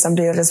to say to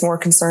somebody that is more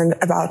concerned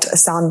about a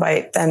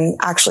soundbite than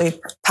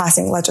actually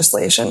passing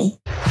legislation.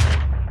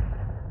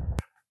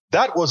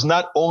 That was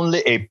not only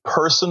a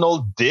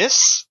personal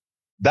diss,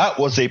 that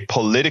was a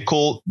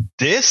political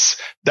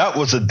diss. That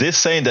was a diss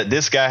saying that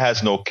this guy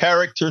has no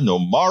character, no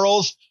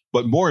morals,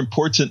 but more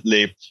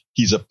importantly,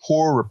 he's a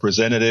poor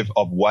representative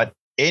of what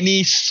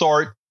any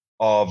sort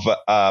of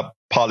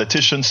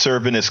politician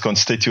serving his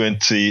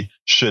constituency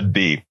should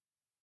be.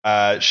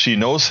 She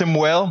knows him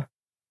well,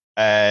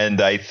 and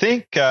I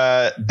think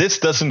this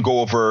doesn't go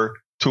over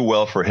too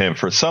well for him.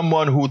 For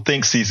someone who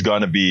thinks he's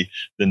going to be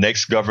the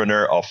next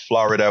governor of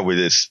Florida with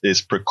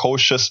his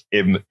precocious,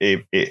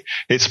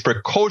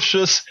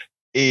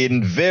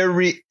 in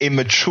very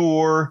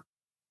immature,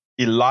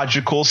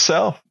 illogical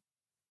self,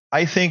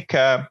 I think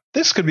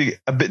this could be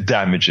a bit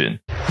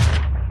damaging.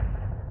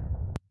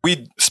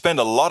 We spend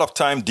a lot of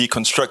time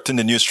deconstructing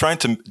the news, trying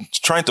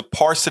to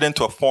parse it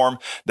into a form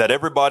that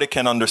everybody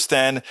can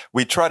understand.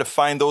 We try to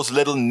find those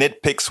little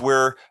nitpicks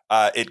where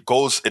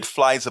it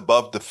flies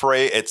above the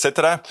fray,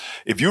 etc.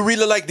 If you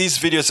really like these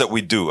videos that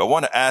we do, I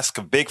want to ask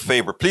a big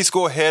favor. Please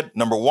go ahead.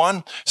 Number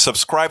 1,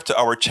 subscribe to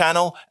our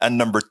channel. And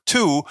number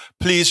 2,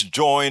 please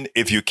join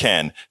if you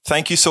can.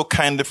 Thank you so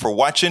kindly for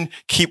watching.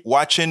 Keep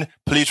watching.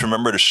 Please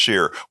remember to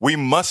share. We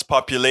must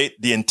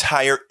populate the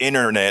entire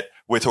internet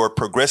with our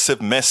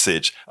progressive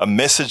message, a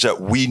message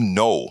that we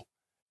know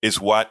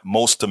is what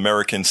most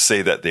Americans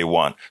say that they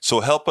want. So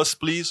help us,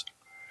 please.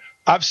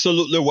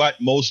 Absolutely what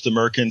most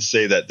Americans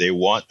say that they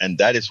want. And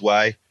that is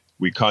why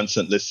we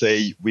constantly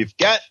say we've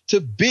got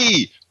to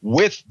be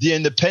with the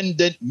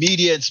independent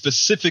media, and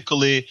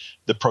specifically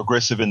the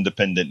progressive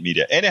independent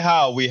media.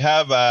 Anyhow, we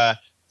have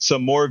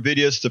some more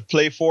videos to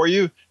play for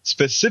you.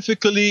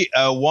 Specifically,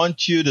 I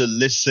want you to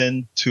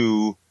listen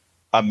to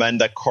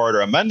Amanda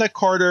Carter. Amanda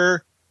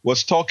Carter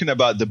was talking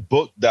about the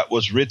book that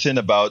was written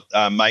about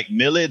Mike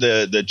Milley,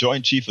 the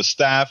Joint Chief of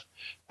Staff.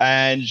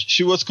 And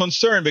she was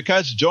concerned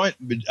because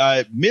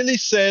Milley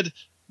said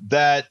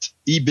that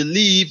he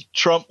believed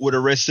Trump would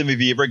arrest him if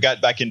he ever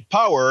got back in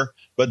power.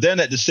 But then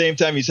at the same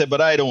time, he said,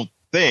 but I don't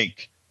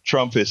think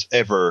Trump is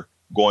ever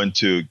going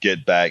to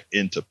get back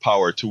into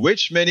power. To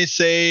which many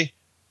say,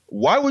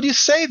 why would you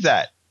say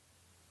that?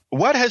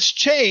 What has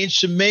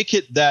changed to make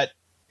it that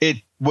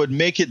it would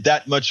make it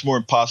that much more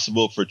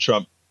impossible for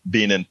Trump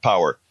being in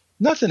power?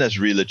 Nothing has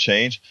really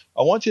changed.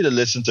 I want you to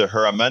listen to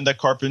her, Amanda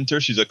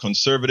Carpenter. She's a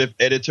conservative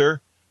editor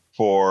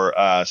for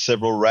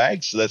several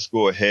rags. Let's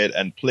go ahead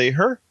and play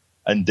her,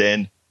 and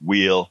then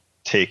we'll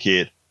take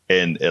it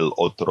en el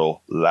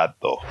otro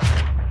lado.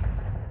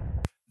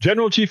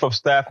 General Chief of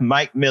Staff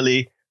Mike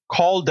Milley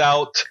called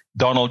out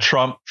Donald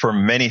Trump for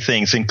many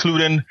things,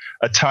 including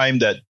a time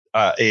that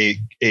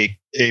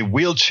a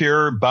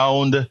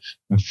wheelchair-bound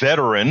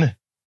veteran,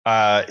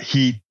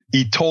 he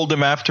told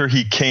him after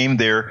he came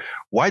there,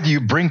 why do you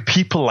bring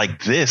people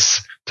like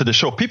this to the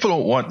show? People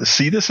don't want to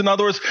see this. In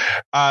other words,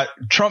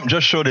 Trump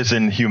just showed his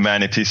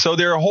inhumanity. So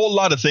there are a whole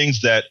lot of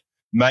things that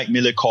Mike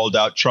Milley called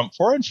out Trump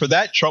for. And for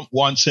that, Trump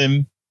wants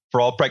him,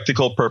 for all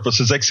practical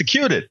purposes,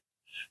 executed.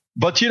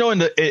 But, you know, in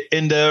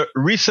the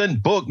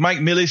recent book, Mike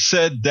Milley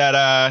said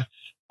that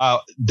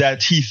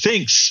he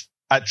thinks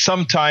at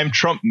some time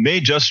Trump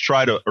may just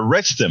try to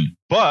arrest him.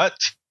 But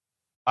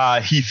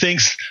he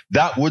thinks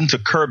that wouldn't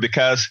occur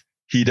because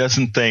he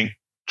doesn't think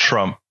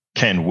Trump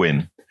can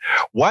win.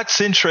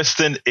 What's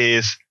interesting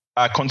is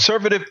a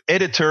conservative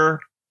editor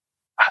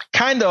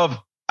kind of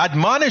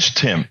admonished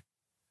him.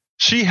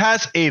 She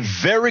has a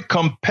very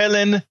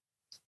compelling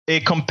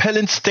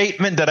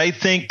statement that I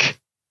think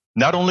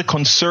not only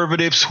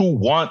conservatives who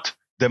want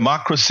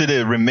democracy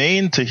to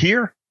remain to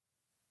hear,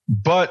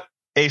 but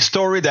a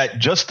story that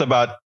just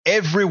about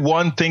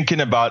everyone thinking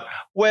about,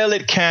 well,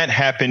 it can't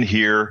happen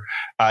here,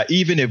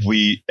 even if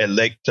we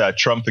elect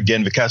Trump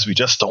again because we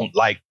just don't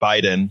like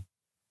Biden.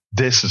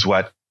 This is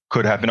what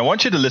could happen. I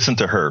want you to listen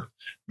to her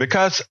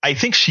because I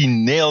think she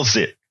nails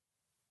it.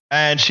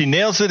 And she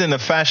nails it in a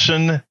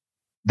fashion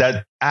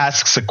that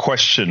asks a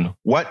question.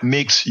 What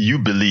makes you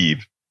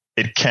believe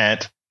it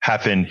can't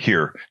happen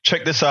here?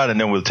 Check this out, and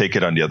then we'll take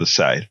it on the other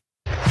side.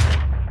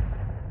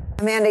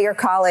 Amanda, your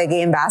colleague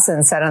Ian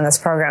Basson said on this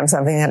program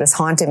something that has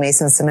haunted me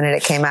since the minute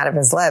it came out of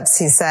his lips.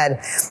 He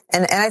said,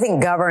 and I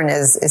think govern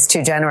is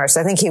too generous.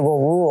 I think he will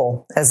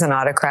rule as an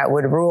autocrat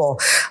would rule,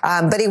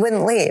 but he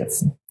wouldn't leave.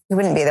 He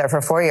wouldn't be there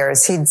for 4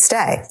 years. He'd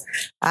stay.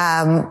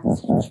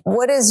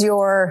 What is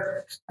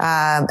your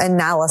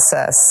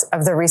analysis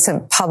of the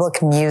recent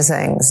public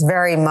musings,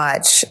 very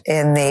much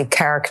in the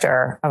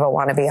character of a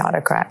wannabe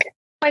autocrat?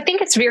 I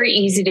think it's very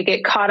easy to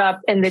get caught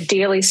up in the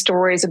daily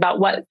stories about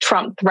what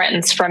Trump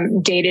threatens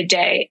from day to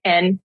day.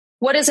 And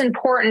what is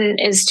important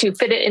is to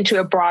fit it into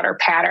a broader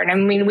pattern. I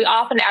mean, we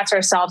often ask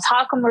ourselves,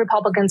 how come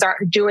Republicans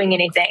aren't doing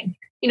anything?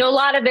 You know, a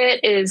lot of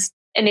it is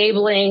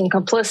enabling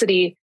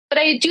complicity. But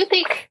I do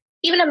think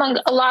even among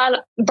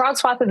broad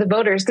swath of the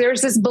voters,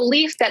 there's this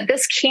belief that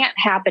this can't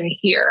happen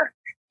here.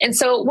 And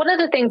so one of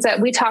the things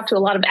that we talk to a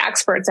lot of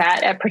experts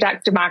at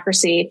Protect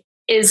Democracy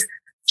is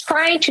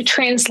trying to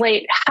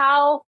translate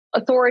how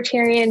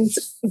authoritarians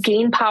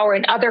gain power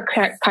in other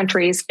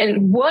countries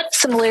and what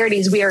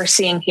similarities we are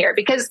seeing here.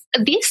 Because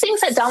these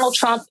things that Donald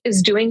Trump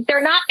is doing,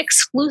 they're not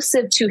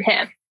exclusive to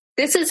him.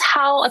 This is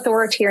how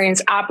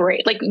authoritarians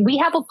operate. Like, we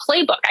have a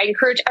playbook. I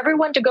encourage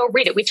everyone to go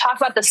read it. We talk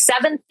about the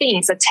 7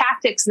 things, the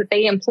tactics that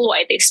they employ.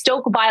 They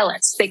stoke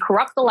violence. They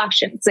corrupt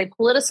elections. They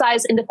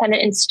politicize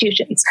independent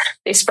institutions.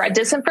 They spread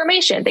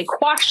disinformation. They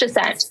quash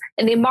dissent,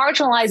 and they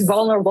marginalize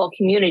vulnerable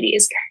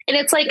communities. And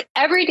it's like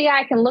every day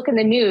I can look in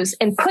the news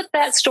and put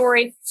those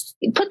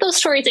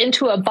stories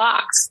into a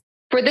box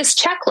for this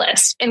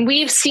checklist. And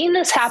we've seen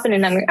this happen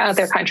in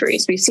other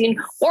countries. We've seen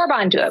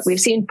Orban do it. We've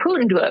seen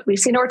Putin do it. We've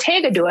seen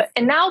Ortega do it.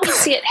 And now we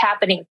see it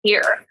happening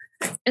here.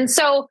 And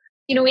so,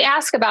 you know, we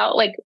ask about,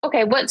 like,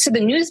 okay, what should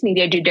the news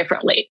media do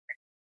differently?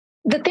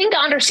 The thing to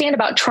understand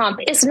about Trump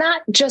is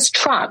not just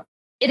Trump.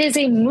 It is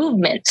a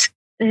movement,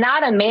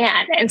 not a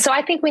man. And so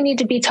I think we need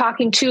to be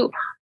talking to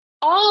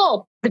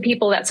all the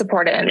people that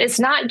supported him. It's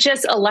not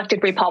just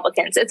elected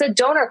Republicans. It's a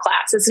donor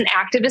class. It's an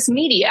activist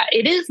media.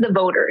 It is the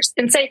voters.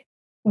 And say,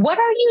 what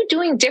are you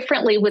doing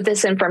differently with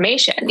this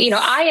information? You know,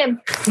 I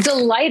am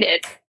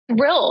delighted,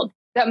 thrilled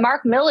that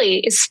Mark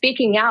Milley is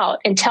speaking out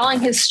and telling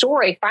his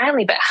story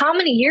finally. But how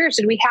many years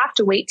did we have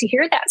to wait to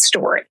hear that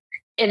story?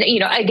 And,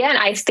 you know, again,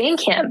 I thank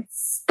him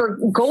for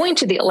going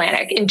to the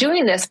Atlantic and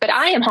doing this. But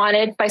I am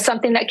haunted by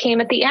something that came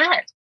at the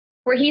end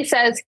where he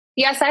says,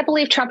 yes, I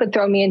believe Trump would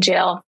throw me in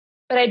jail,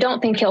 but I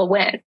don't think he'll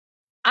win.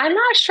 I'm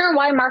not sure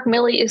why Mark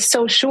Milley is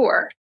so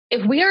sure.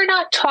 If we are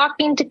not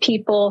talking to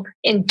people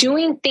and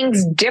doing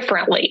things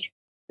differently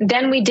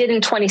than we did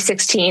in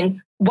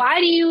 2016, why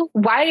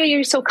are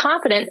you so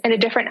confident in a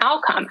different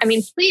outcome? I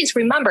mean, please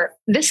remember,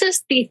 this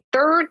is the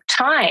 3rd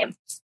time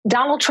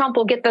Donald Trump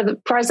will get the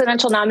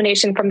presidential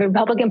nomination from the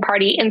Republican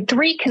Party in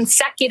 3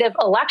 consecutive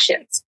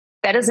elections.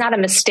 That is not a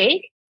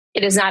mistake.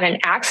 It is not an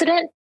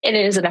accident. It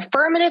is an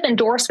affirmative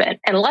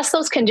endorsement. Unless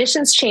those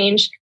conditions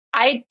change,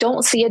 I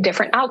don't see a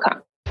different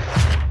outcome.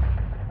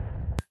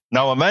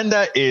 Now,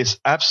 Amanda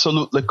is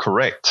absolutely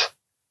correct.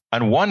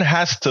 And one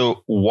has to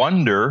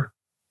wonder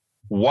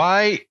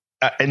why,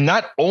 and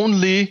not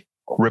only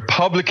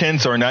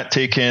Republicans are not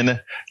taking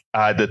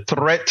the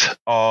threat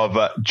of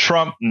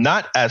Trump,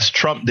 not as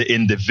Trump the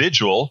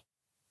individual,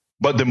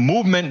 but the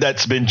movement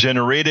that's been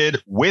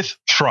generated with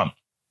Trump.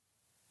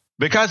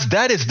 Because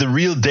that is the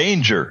real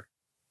danger.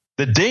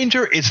 The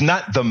danger is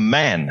not the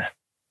man.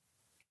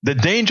 The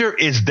danger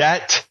is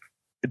that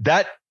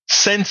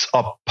sense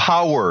of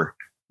power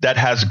that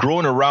has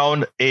grown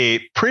around a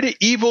pretty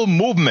evil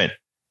movement.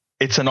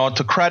 It's an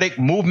autocratic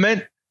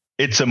movement.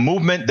 It's a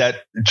movement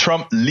that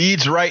Trump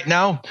leads right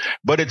now,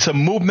 but it's a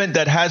movement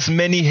that has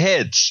many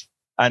heads.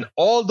 And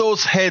all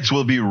those heads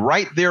will be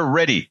right there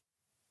ready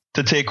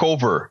to take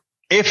over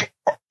if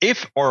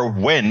or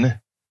when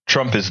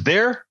Trump is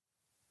there,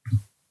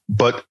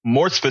 but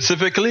more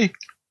specifically,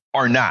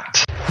 or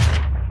not.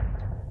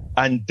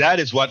 And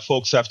that is what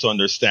folks have to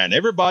understand.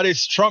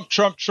 Everybody's Trump,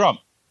 Trump, Trump.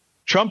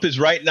 Trump is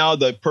right now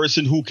the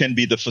person who can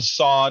be the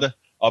facade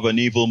of an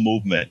evil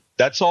movement.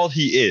 That's all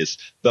he is,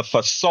 the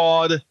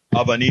facade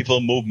of an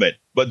evil movement.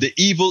 But the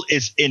evil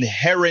is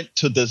inherent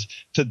to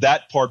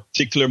that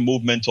particular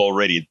movement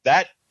already.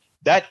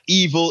 That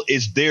evil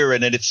is there,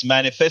 and it's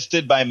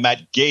manifested by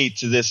Matt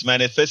Gaetz. It's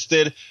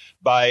manifested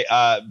by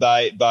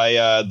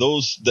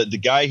the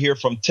guy here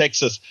from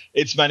Texas.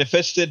 It's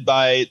manifested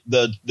by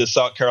the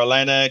South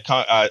Carolina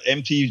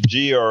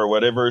MTG or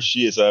whatever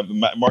she is,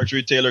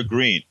 Marjorie Taylor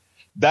Greene.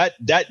 That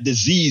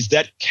disease,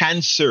 that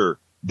cancer,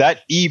 that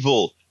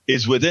evil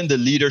is within the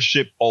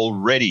leadership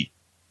already.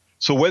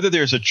 So whether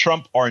there's a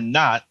Trump or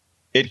not,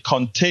 it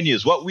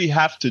continues. What we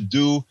have to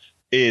do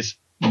is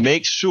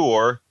make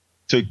sure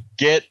to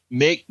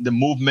make the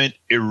movement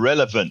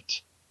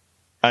irrelevant.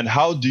 And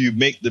how do you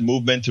make the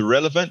movement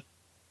irrelevant?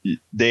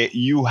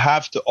 You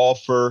have to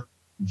offer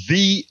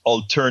the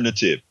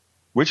alternative,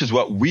 which is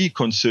what we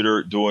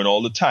consider doing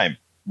all the time.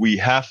 We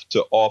have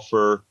to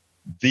offer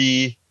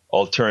the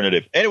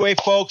alternative. Anyway,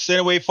 folks,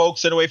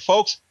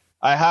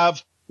 I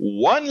have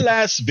one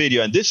last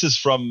video, and this is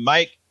from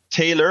Mike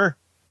Taylor.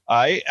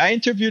 I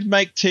interviewed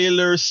Mike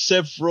Taylor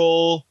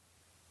several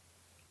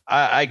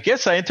I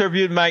guess I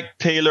interviewed Mike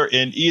Taylor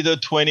in either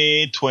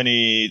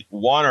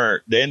 2021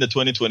 or the end of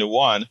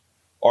 2021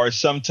 or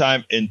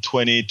sometime in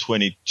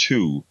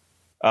 2022.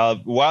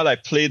 While I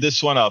play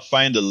this one, I'll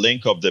find the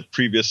link of the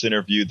previous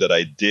interview that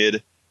I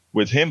did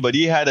with him. But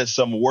he had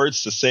some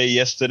words to say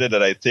yesterday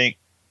that I think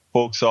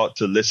folks ought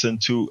to listen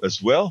to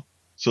as well.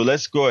 So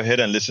let's go ahead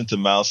and listen to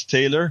Miles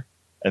Taylor,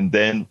 and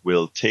then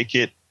we'll take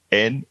it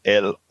en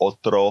el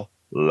otro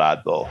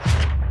lado.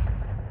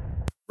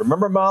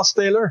 Remember Miles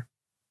Taylor?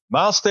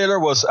 Miles Taylor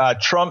was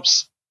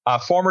Trump's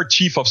former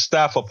chief of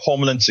staff of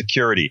Homeland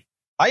Security.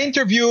 I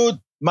interviewed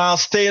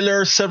Miles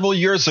Taylor several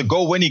years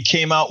ago when he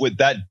came out with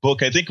that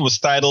book. I think it was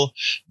titled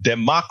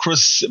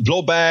Democracy,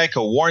 Blowback,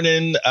 a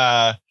Warning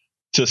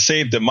to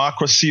Save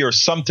Democracy or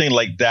something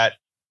like that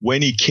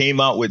when he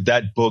came out with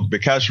that book.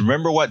 Because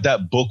remember what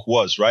that book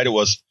was, right? It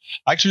was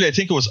actually, I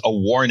think it was a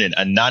warning.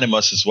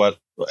 Anonymous is what,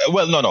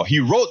 well, no. He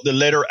wrote the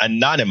letter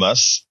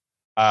anonymous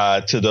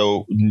to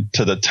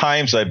the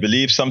Times, I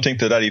believe, something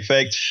to that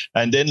effect.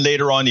 And then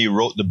later on, he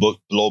wrote the book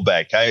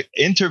Blowback. I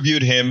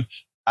interviewed him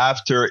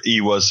after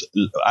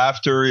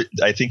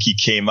I think he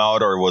came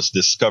out or was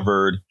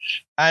discovered.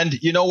 And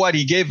you know what?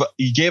 He gave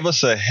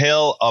us a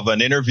hell of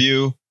an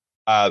interview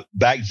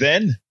back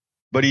then.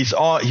 But he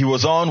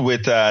was on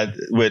with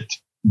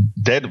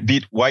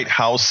Deadbeat White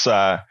House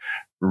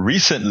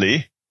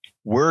recently,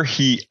 where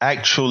he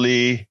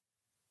actually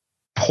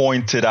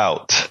pointed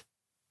out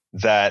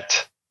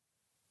that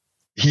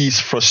he's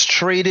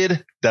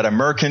frustrated that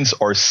Americans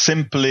are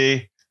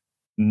simply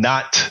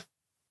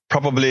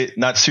probably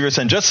not serious.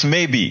 And just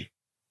maybe,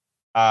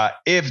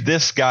 if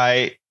this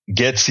guy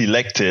gets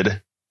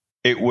elected,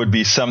 it would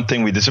be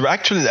something we deserve.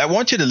 Actually, I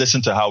want you to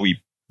listen to how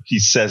he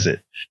says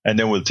it, and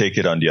then we'll take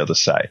it on the other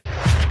side.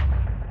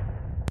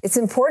 It's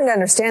important to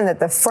understand that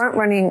the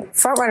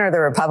frontrunner of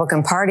the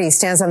Republican Party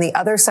stands on the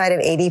other side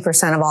of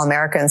 80% of all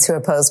Americans who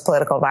oppose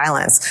political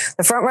violence.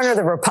 The frontrunner of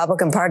the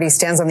Republican Party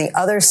stands on the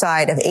other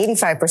side of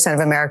 85% of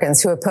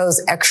Americans who oppose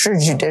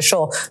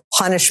extrajudicial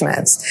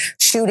punishments,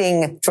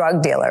 shooting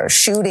drug dealers,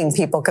 shooting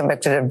people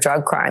convicted of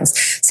drug crimes.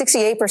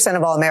 68%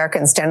 of all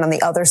Americans stand on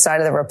the other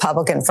side of the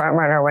Republican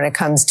frontrunner when it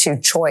comes to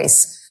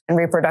choice and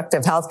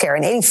reproductive health care.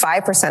 And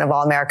 85% of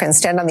all Americans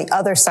stand on the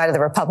other side of the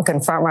Republican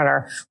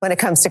frontrunner when it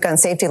comes to gun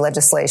safety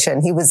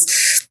legislation. He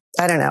was,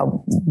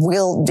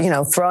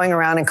 throwing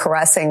around and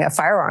caressing a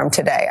firearm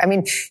today. I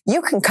mean,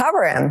 you can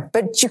cover him,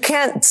 but you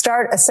can't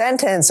start a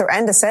sentence or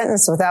end a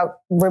sentence without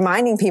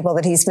reminding people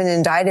that he's been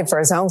indicted for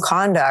his own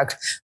conduct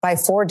by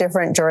 4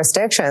 different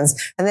jurisdictions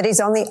and that he's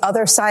on the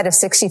other side of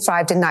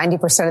 65 to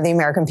 90% of the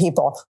American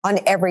people on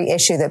every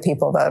issue that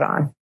people vote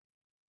on.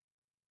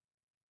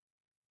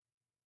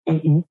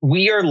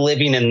 We are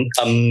living in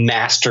a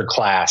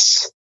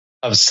masterclass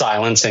of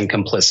silence and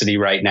complicity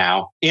right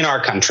now in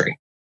our country.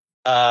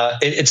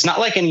 It's not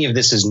like any of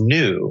this is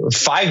new.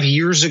 5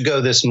 years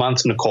ago this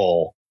month,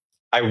 Nicole,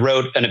 I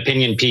wrote an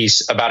opinion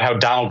piece about how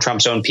Donald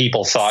Trump's own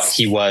people thought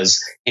he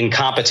was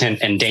incompetent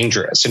and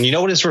dangerous. And you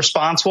know what his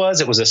response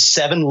was? It was a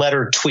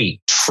 7-letter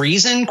tweet.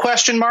 Treason? ?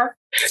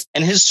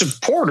 And his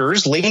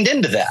supporters leaned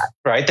into that,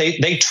 right?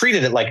 They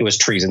treated it like it was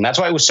treason. That's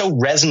why it was so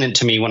resonant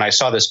to me when I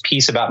saw this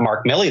piece about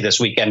Mark Milley this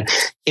weekend,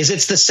 is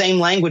it's the same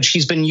language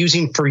he's been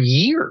using for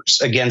years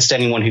against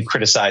anyone who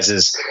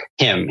criticizes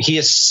him. He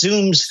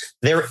assumes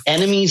they're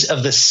enemies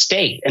of the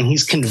state, and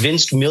he's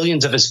convinced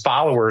millions of his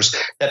followers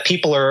that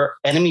people are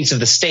enemies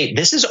of the state.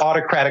 This is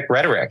autocratic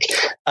rhetoric.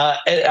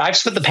 I've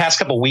spent the past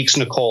couple of weeks,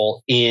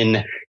 Nicole,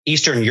 in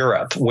Eastern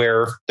Europe,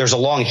 where there's a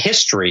long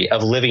history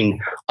of living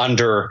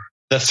under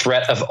the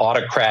threat of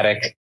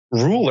autocratic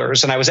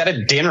rulers. And I was at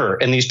a dinner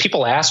and these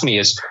people asked me,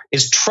 is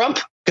Trump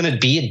going to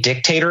be a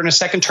dictator in a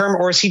second term,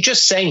 or is he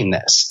just saying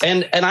this?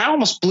 And I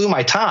almost blew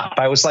my top.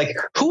 I was like,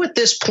 who at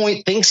this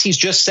point thinks he's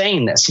just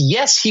saying this?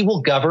 Yes, he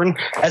will govern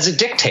as a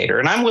dictator.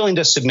 And I'm willing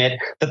to submit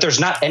that there's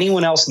not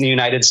anyone else in the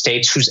United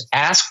States who's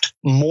asked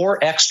more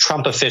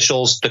ex-Trump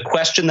officials the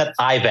question that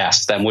I've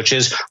asked them, which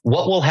is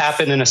what will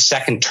happen in a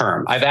second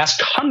term? I've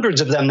asked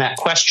hundreds of them that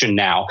question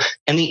now,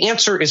 and the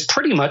answer is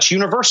pretty much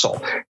universal.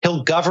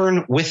 He'll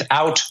govern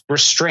without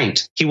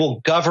restraint. He will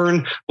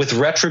govern with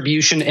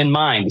retribution in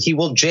mind. He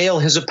will jail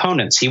his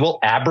opponents. He will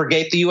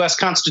abrogate the U.S.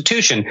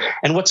 Constitution.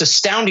 And what's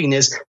astounding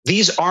is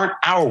these aren't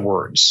our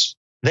words.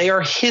 They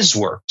are his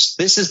words.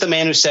 This is the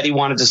man who said he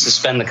wanted to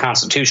suspend the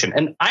Constitution.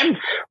 And I'm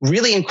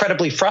really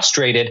incredibly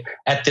frustrated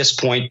at this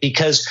point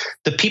because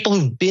the people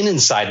who've been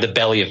inside the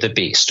belly of the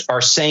beast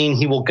are saying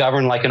he will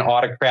govern like an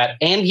autocrat.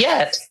 And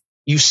yet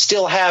you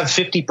still have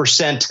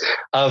 50%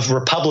 of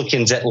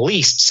Republicans at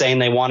least saying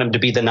they want him to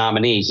be the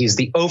nominee. He's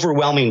the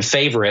overwhelming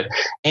favorite.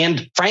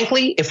 And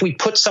frankly, if we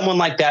put someone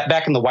like that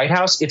back in the White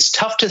House, it's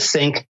tough to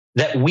think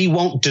that we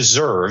won't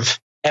deserve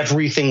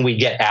everything we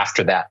get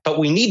after that. But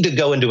we need to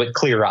go into it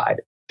clear-eyed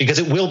because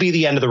it will be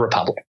the end of the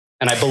Republic.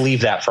 And I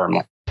believe that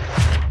firmly.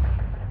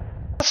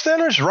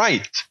 Steller's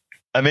right.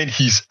 I mean,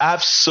 he's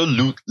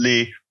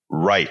absolutely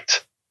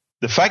right.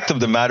 The fact of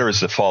the matter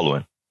is the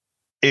following.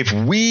 If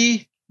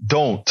we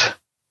don't,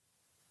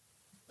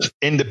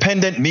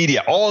 independent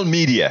media, all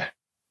media,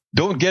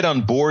 don't get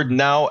on board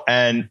now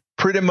and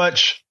pretty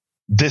much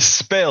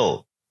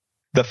dispel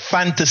the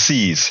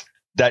fantasies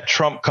that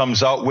Trump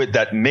comes out with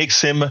that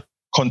makes him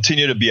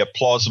continue to be a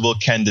plausible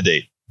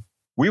candidate.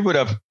 We would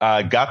have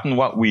gotten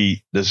what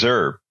we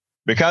deserve,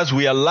 because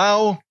we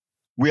allow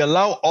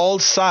all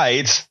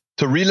sides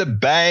to really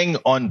bang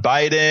on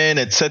Biden,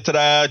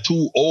 etc.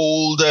 Too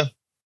old,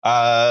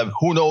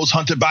 who knows,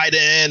 Hunter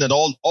Biden, and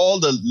all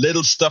the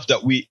little stuff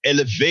that we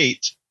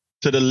elevate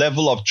to the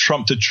level of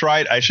Trump to try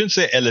it. I shouldn't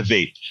say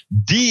elevate,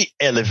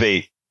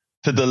 de-elevate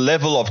to the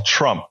level of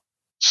Trump,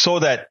 so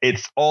that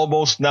it's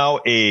almost now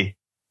a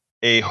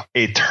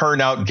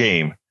turnout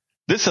game.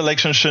 This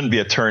election shouldn't be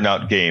a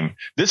turnout game.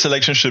 This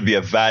election should be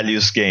a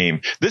values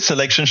game. This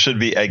election should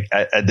be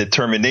a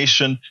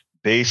determination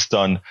based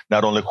on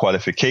not only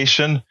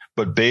qualification,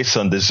 but based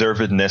on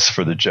deservedness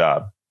for the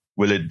job.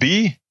 Will it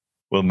be?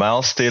 Well,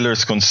 Miles Taylor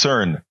is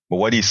concerned, but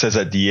what he says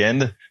at the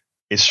end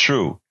is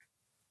true.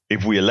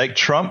 If we elect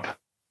Trump,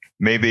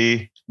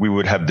 maybe we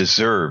would have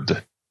deserved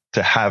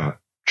to have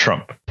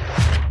Trump.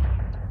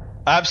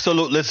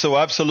 Absolutely so.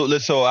 Absolutely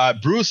so.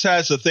 Bruce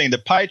has the thing. The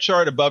pie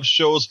chart above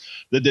shows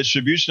the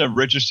distribution of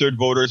registered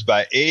voters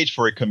by age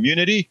for a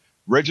community.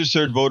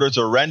 Registered voters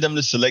are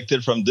randomly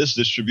selected from this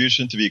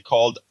distribution to be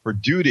called for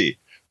duty.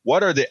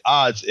 What are the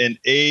odds in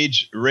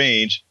age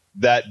range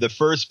that the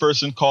first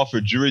person called for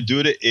jury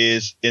duty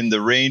is in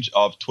the range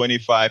of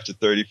 25 to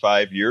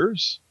 35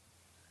 years?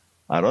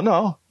 I don't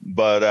know,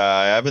 but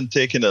I haven't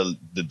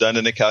done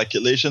any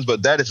calculations,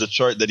 but that is a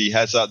chart that he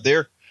has out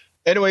there.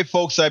 Anyway,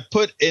 folks, I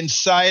put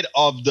inside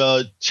of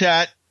the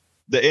chat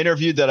the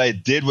interview that I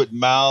did with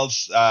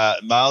Miles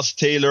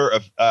Taylor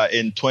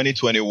in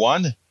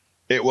 2021.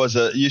 It was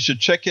you should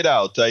check it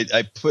out.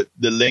 I put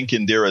the link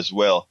in there as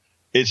well.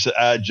 It's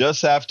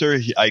just after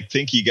I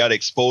think he got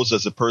exposed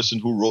as a person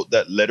who wrote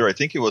that letter. I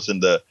think it was in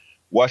the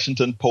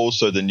Washington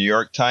Post or the New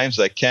York Times.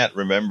 I can't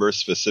remember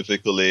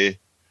specifically.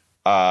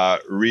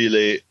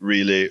 Really.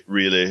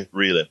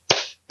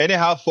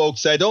 Anyhow,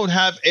 folks, I don't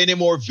have any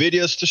more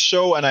videos to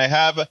show, and I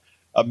have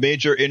a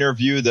major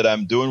interview that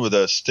I'm doing with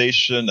a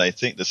station. I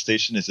think the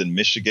station is in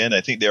Michigan.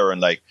 I think they are in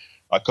like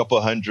a couple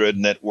hundred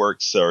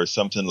networks or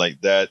something like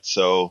that.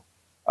 So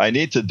I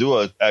need to do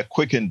a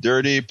quick and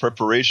dirty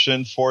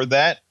preparation for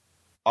that.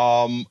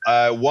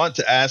 I want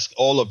to ask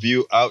all of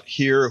you out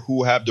here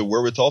who have the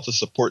wherewithal to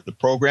support the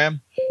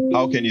program.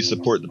 How can you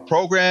support the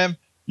program?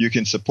 You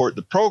can support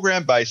the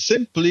program by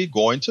simply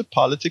going to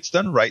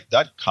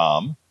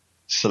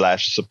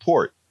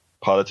politicsdoneright.com/support.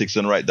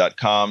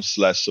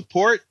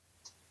 politicsdoneright.com/support.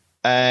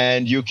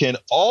 And you can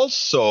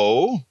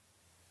also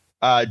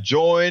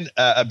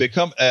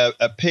become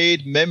a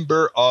paid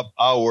member of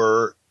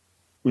our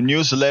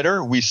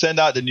newsletter. We send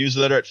out the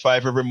newsletter at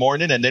 5 every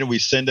morning, and then we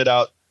send it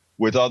out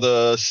with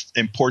other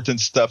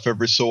important stuff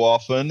every so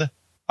often.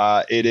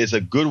 It is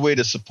a good way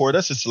to support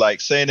us. It's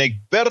like saying,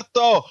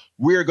 Egberto,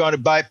 we're going to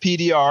buy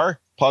PDR,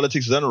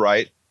 Politics Done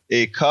Right,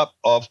 a cup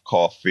of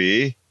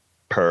coffee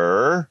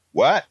per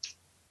what?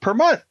 Per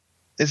month.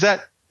 Is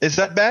that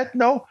bad?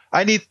 No,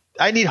 I need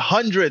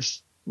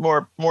hundreds,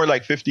 more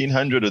like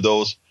 1,500 of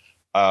those,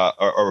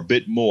 or a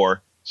bit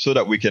more, so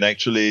that we can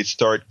actually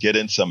start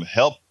getting some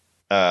help.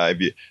 I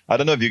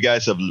don't know if you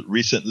guys have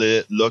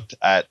recently looked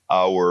at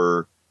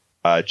our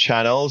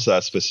channels,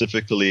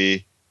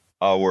 specifically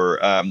our,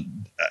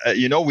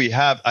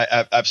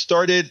 I've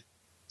started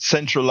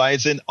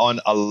centralizing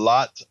on a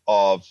lot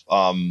of,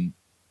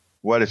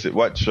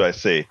 what should I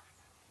say?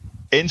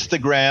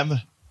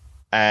 Instagram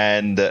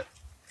and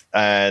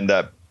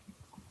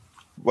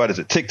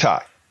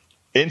TikTok.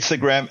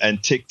 Instagram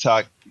and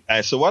TikTok.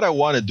 And so what I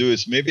want to do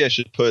is maybe I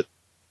should put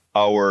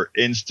our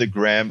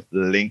Instagram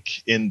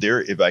link in there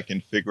if I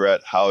can figure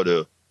out how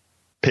to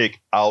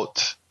pick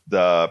out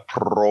the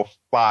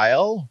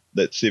profile.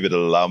 Let's see if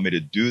it'll allow me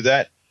to do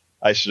that.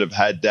 I should have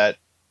had that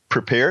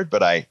prepared,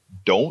 but I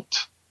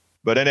don't.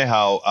 But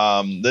anyhow,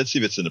 let's see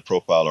if it's in the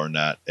profile or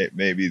not. It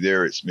may be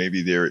there. It may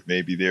be there.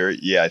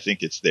 Yeah, I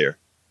think it's there.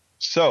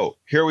 So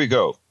here we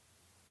go.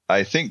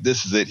 I think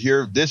this is it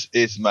here. This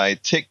is my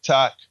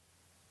TikTok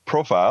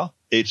profile,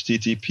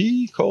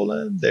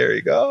 http:// there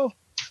you go.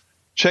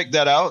 Check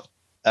that out.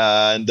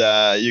 And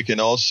you can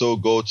also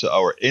go to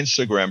our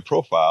Instagram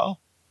profile.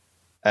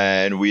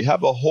 And we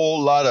have a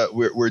whole lot of,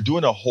 we're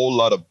doing a whole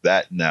lot of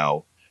that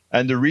now.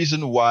 And the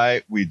reason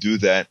why we do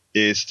that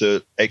is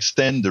to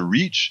extend the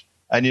reach.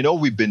 And,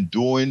 we've been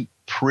doing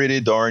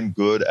pretty darn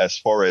good as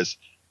far as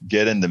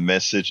getting the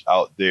message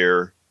out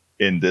there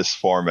in this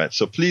format.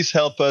 So please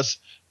help us.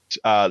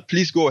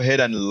 Please go ahead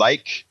and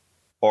like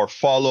or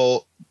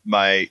follow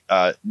my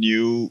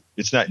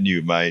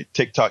my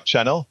TikTok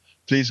channel.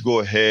 Please go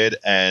ahead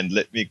and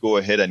let me go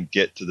ahead and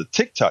get to the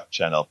TikTok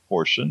channel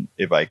portion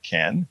if I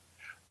can.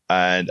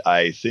 And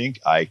I think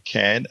I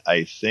can.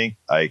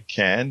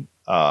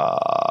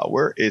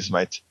 Where is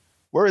my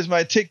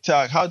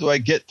TikTok? How do I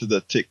get to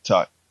the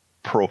TikTok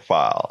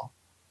profile?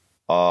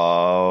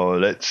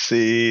 Let's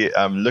see.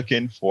 I'm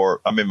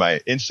in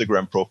my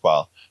Instagram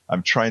profile.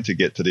 I'm trying to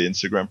get to the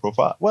Instagram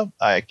profile. Well,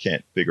 I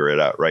can't figure it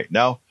out right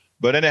now,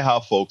 But anyhow,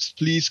 folks,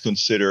 please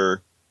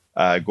consider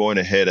going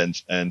ahead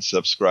and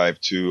subscribe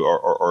to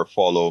or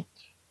follow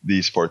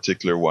these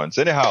particular ones.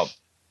 Anyhow,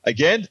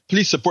 again,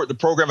 please support the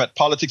program at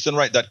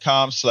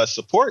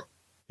politicsdoneright.com/support.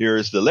 Here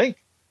is the link.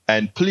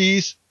 And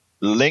please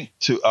link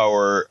to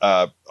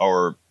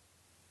our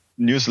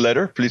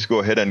newsletter. Please go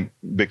ahead and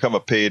become a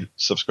paid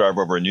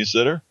subscriber of our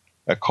newsletter,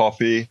 a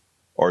coffee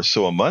or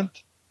so a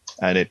month,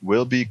 and it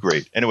will be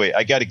great. Anyway,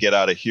 I got to get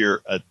out of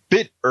here a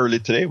bit early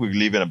today. We're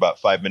leaving about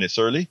 5 minutes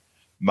early.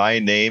 My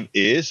name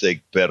is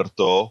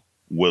Egberto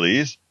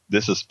Willies.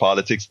 This is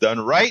Politics Done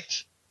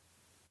Right.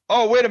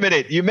 Oh, wait a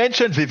minute. You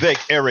mentioned Vivek,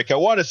 Eric. I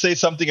want to say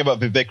something about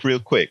Vivek real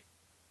quick.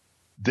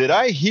 Did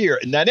I hear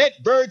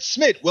Nanette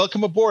Bird-Smith?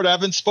 Welcome aboard. I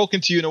haven't spoken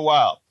to you in a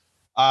while.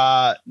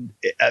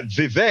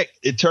 Vivek,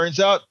 it turns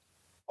out,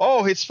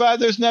 his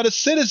father's not a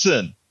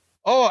citizen.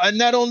 Oh, and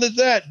not only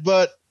that,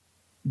 but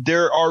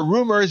there are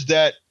rumors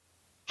that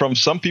from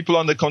some people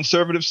on the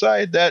conservative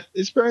side that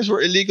his parents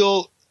were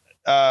illegal,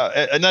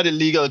 not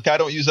illegal, I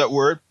don't use that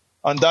word,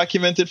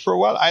 undocumented for a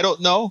while. I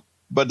don't know,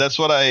 but that's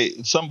what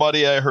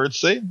somebody I heard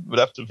say. Would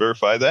have to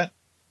verify that.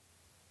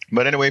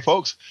 But anyway,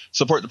 folks,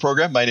 support the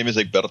program. My name is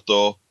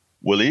Egberto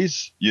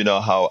Willies. You know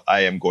how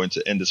I am going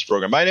to end this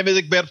program. My name is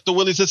Egberto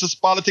Willies. This is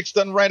Politics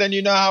Done Right, and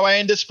you know how I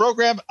end this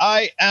program.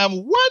 I am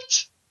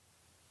what?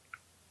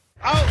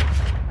 Out.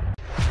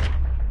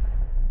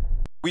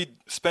 We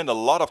spend a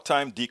lot of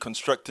time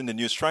deconstructing the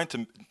news, trying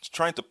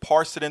to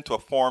parse it into a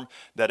form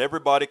that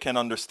everybody can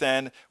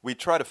understand. We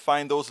try to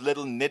find those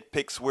little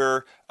nitpicks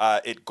where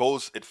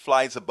it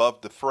flies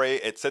above the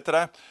fray,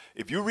 etc.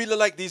 If you really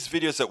like these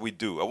videos that we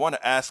do, I want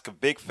to ask a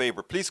big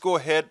favor. Please go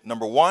ahead.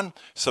 Number 1,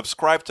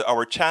 subscribe to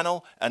our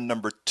channel. And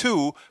number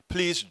 2,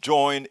 please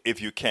join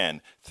if you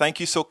can. Thank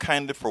you so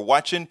kindly for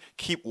watching.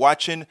 Keep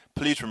watching.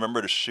 Please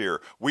remember to share.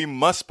 We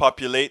must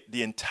populate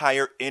the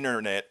entire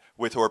internet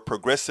with our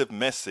progressive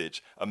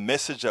message, a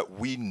message that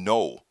we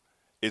know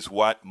is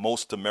what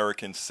most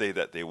Americans say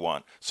that they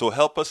want. So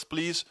help us,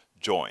 please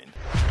join.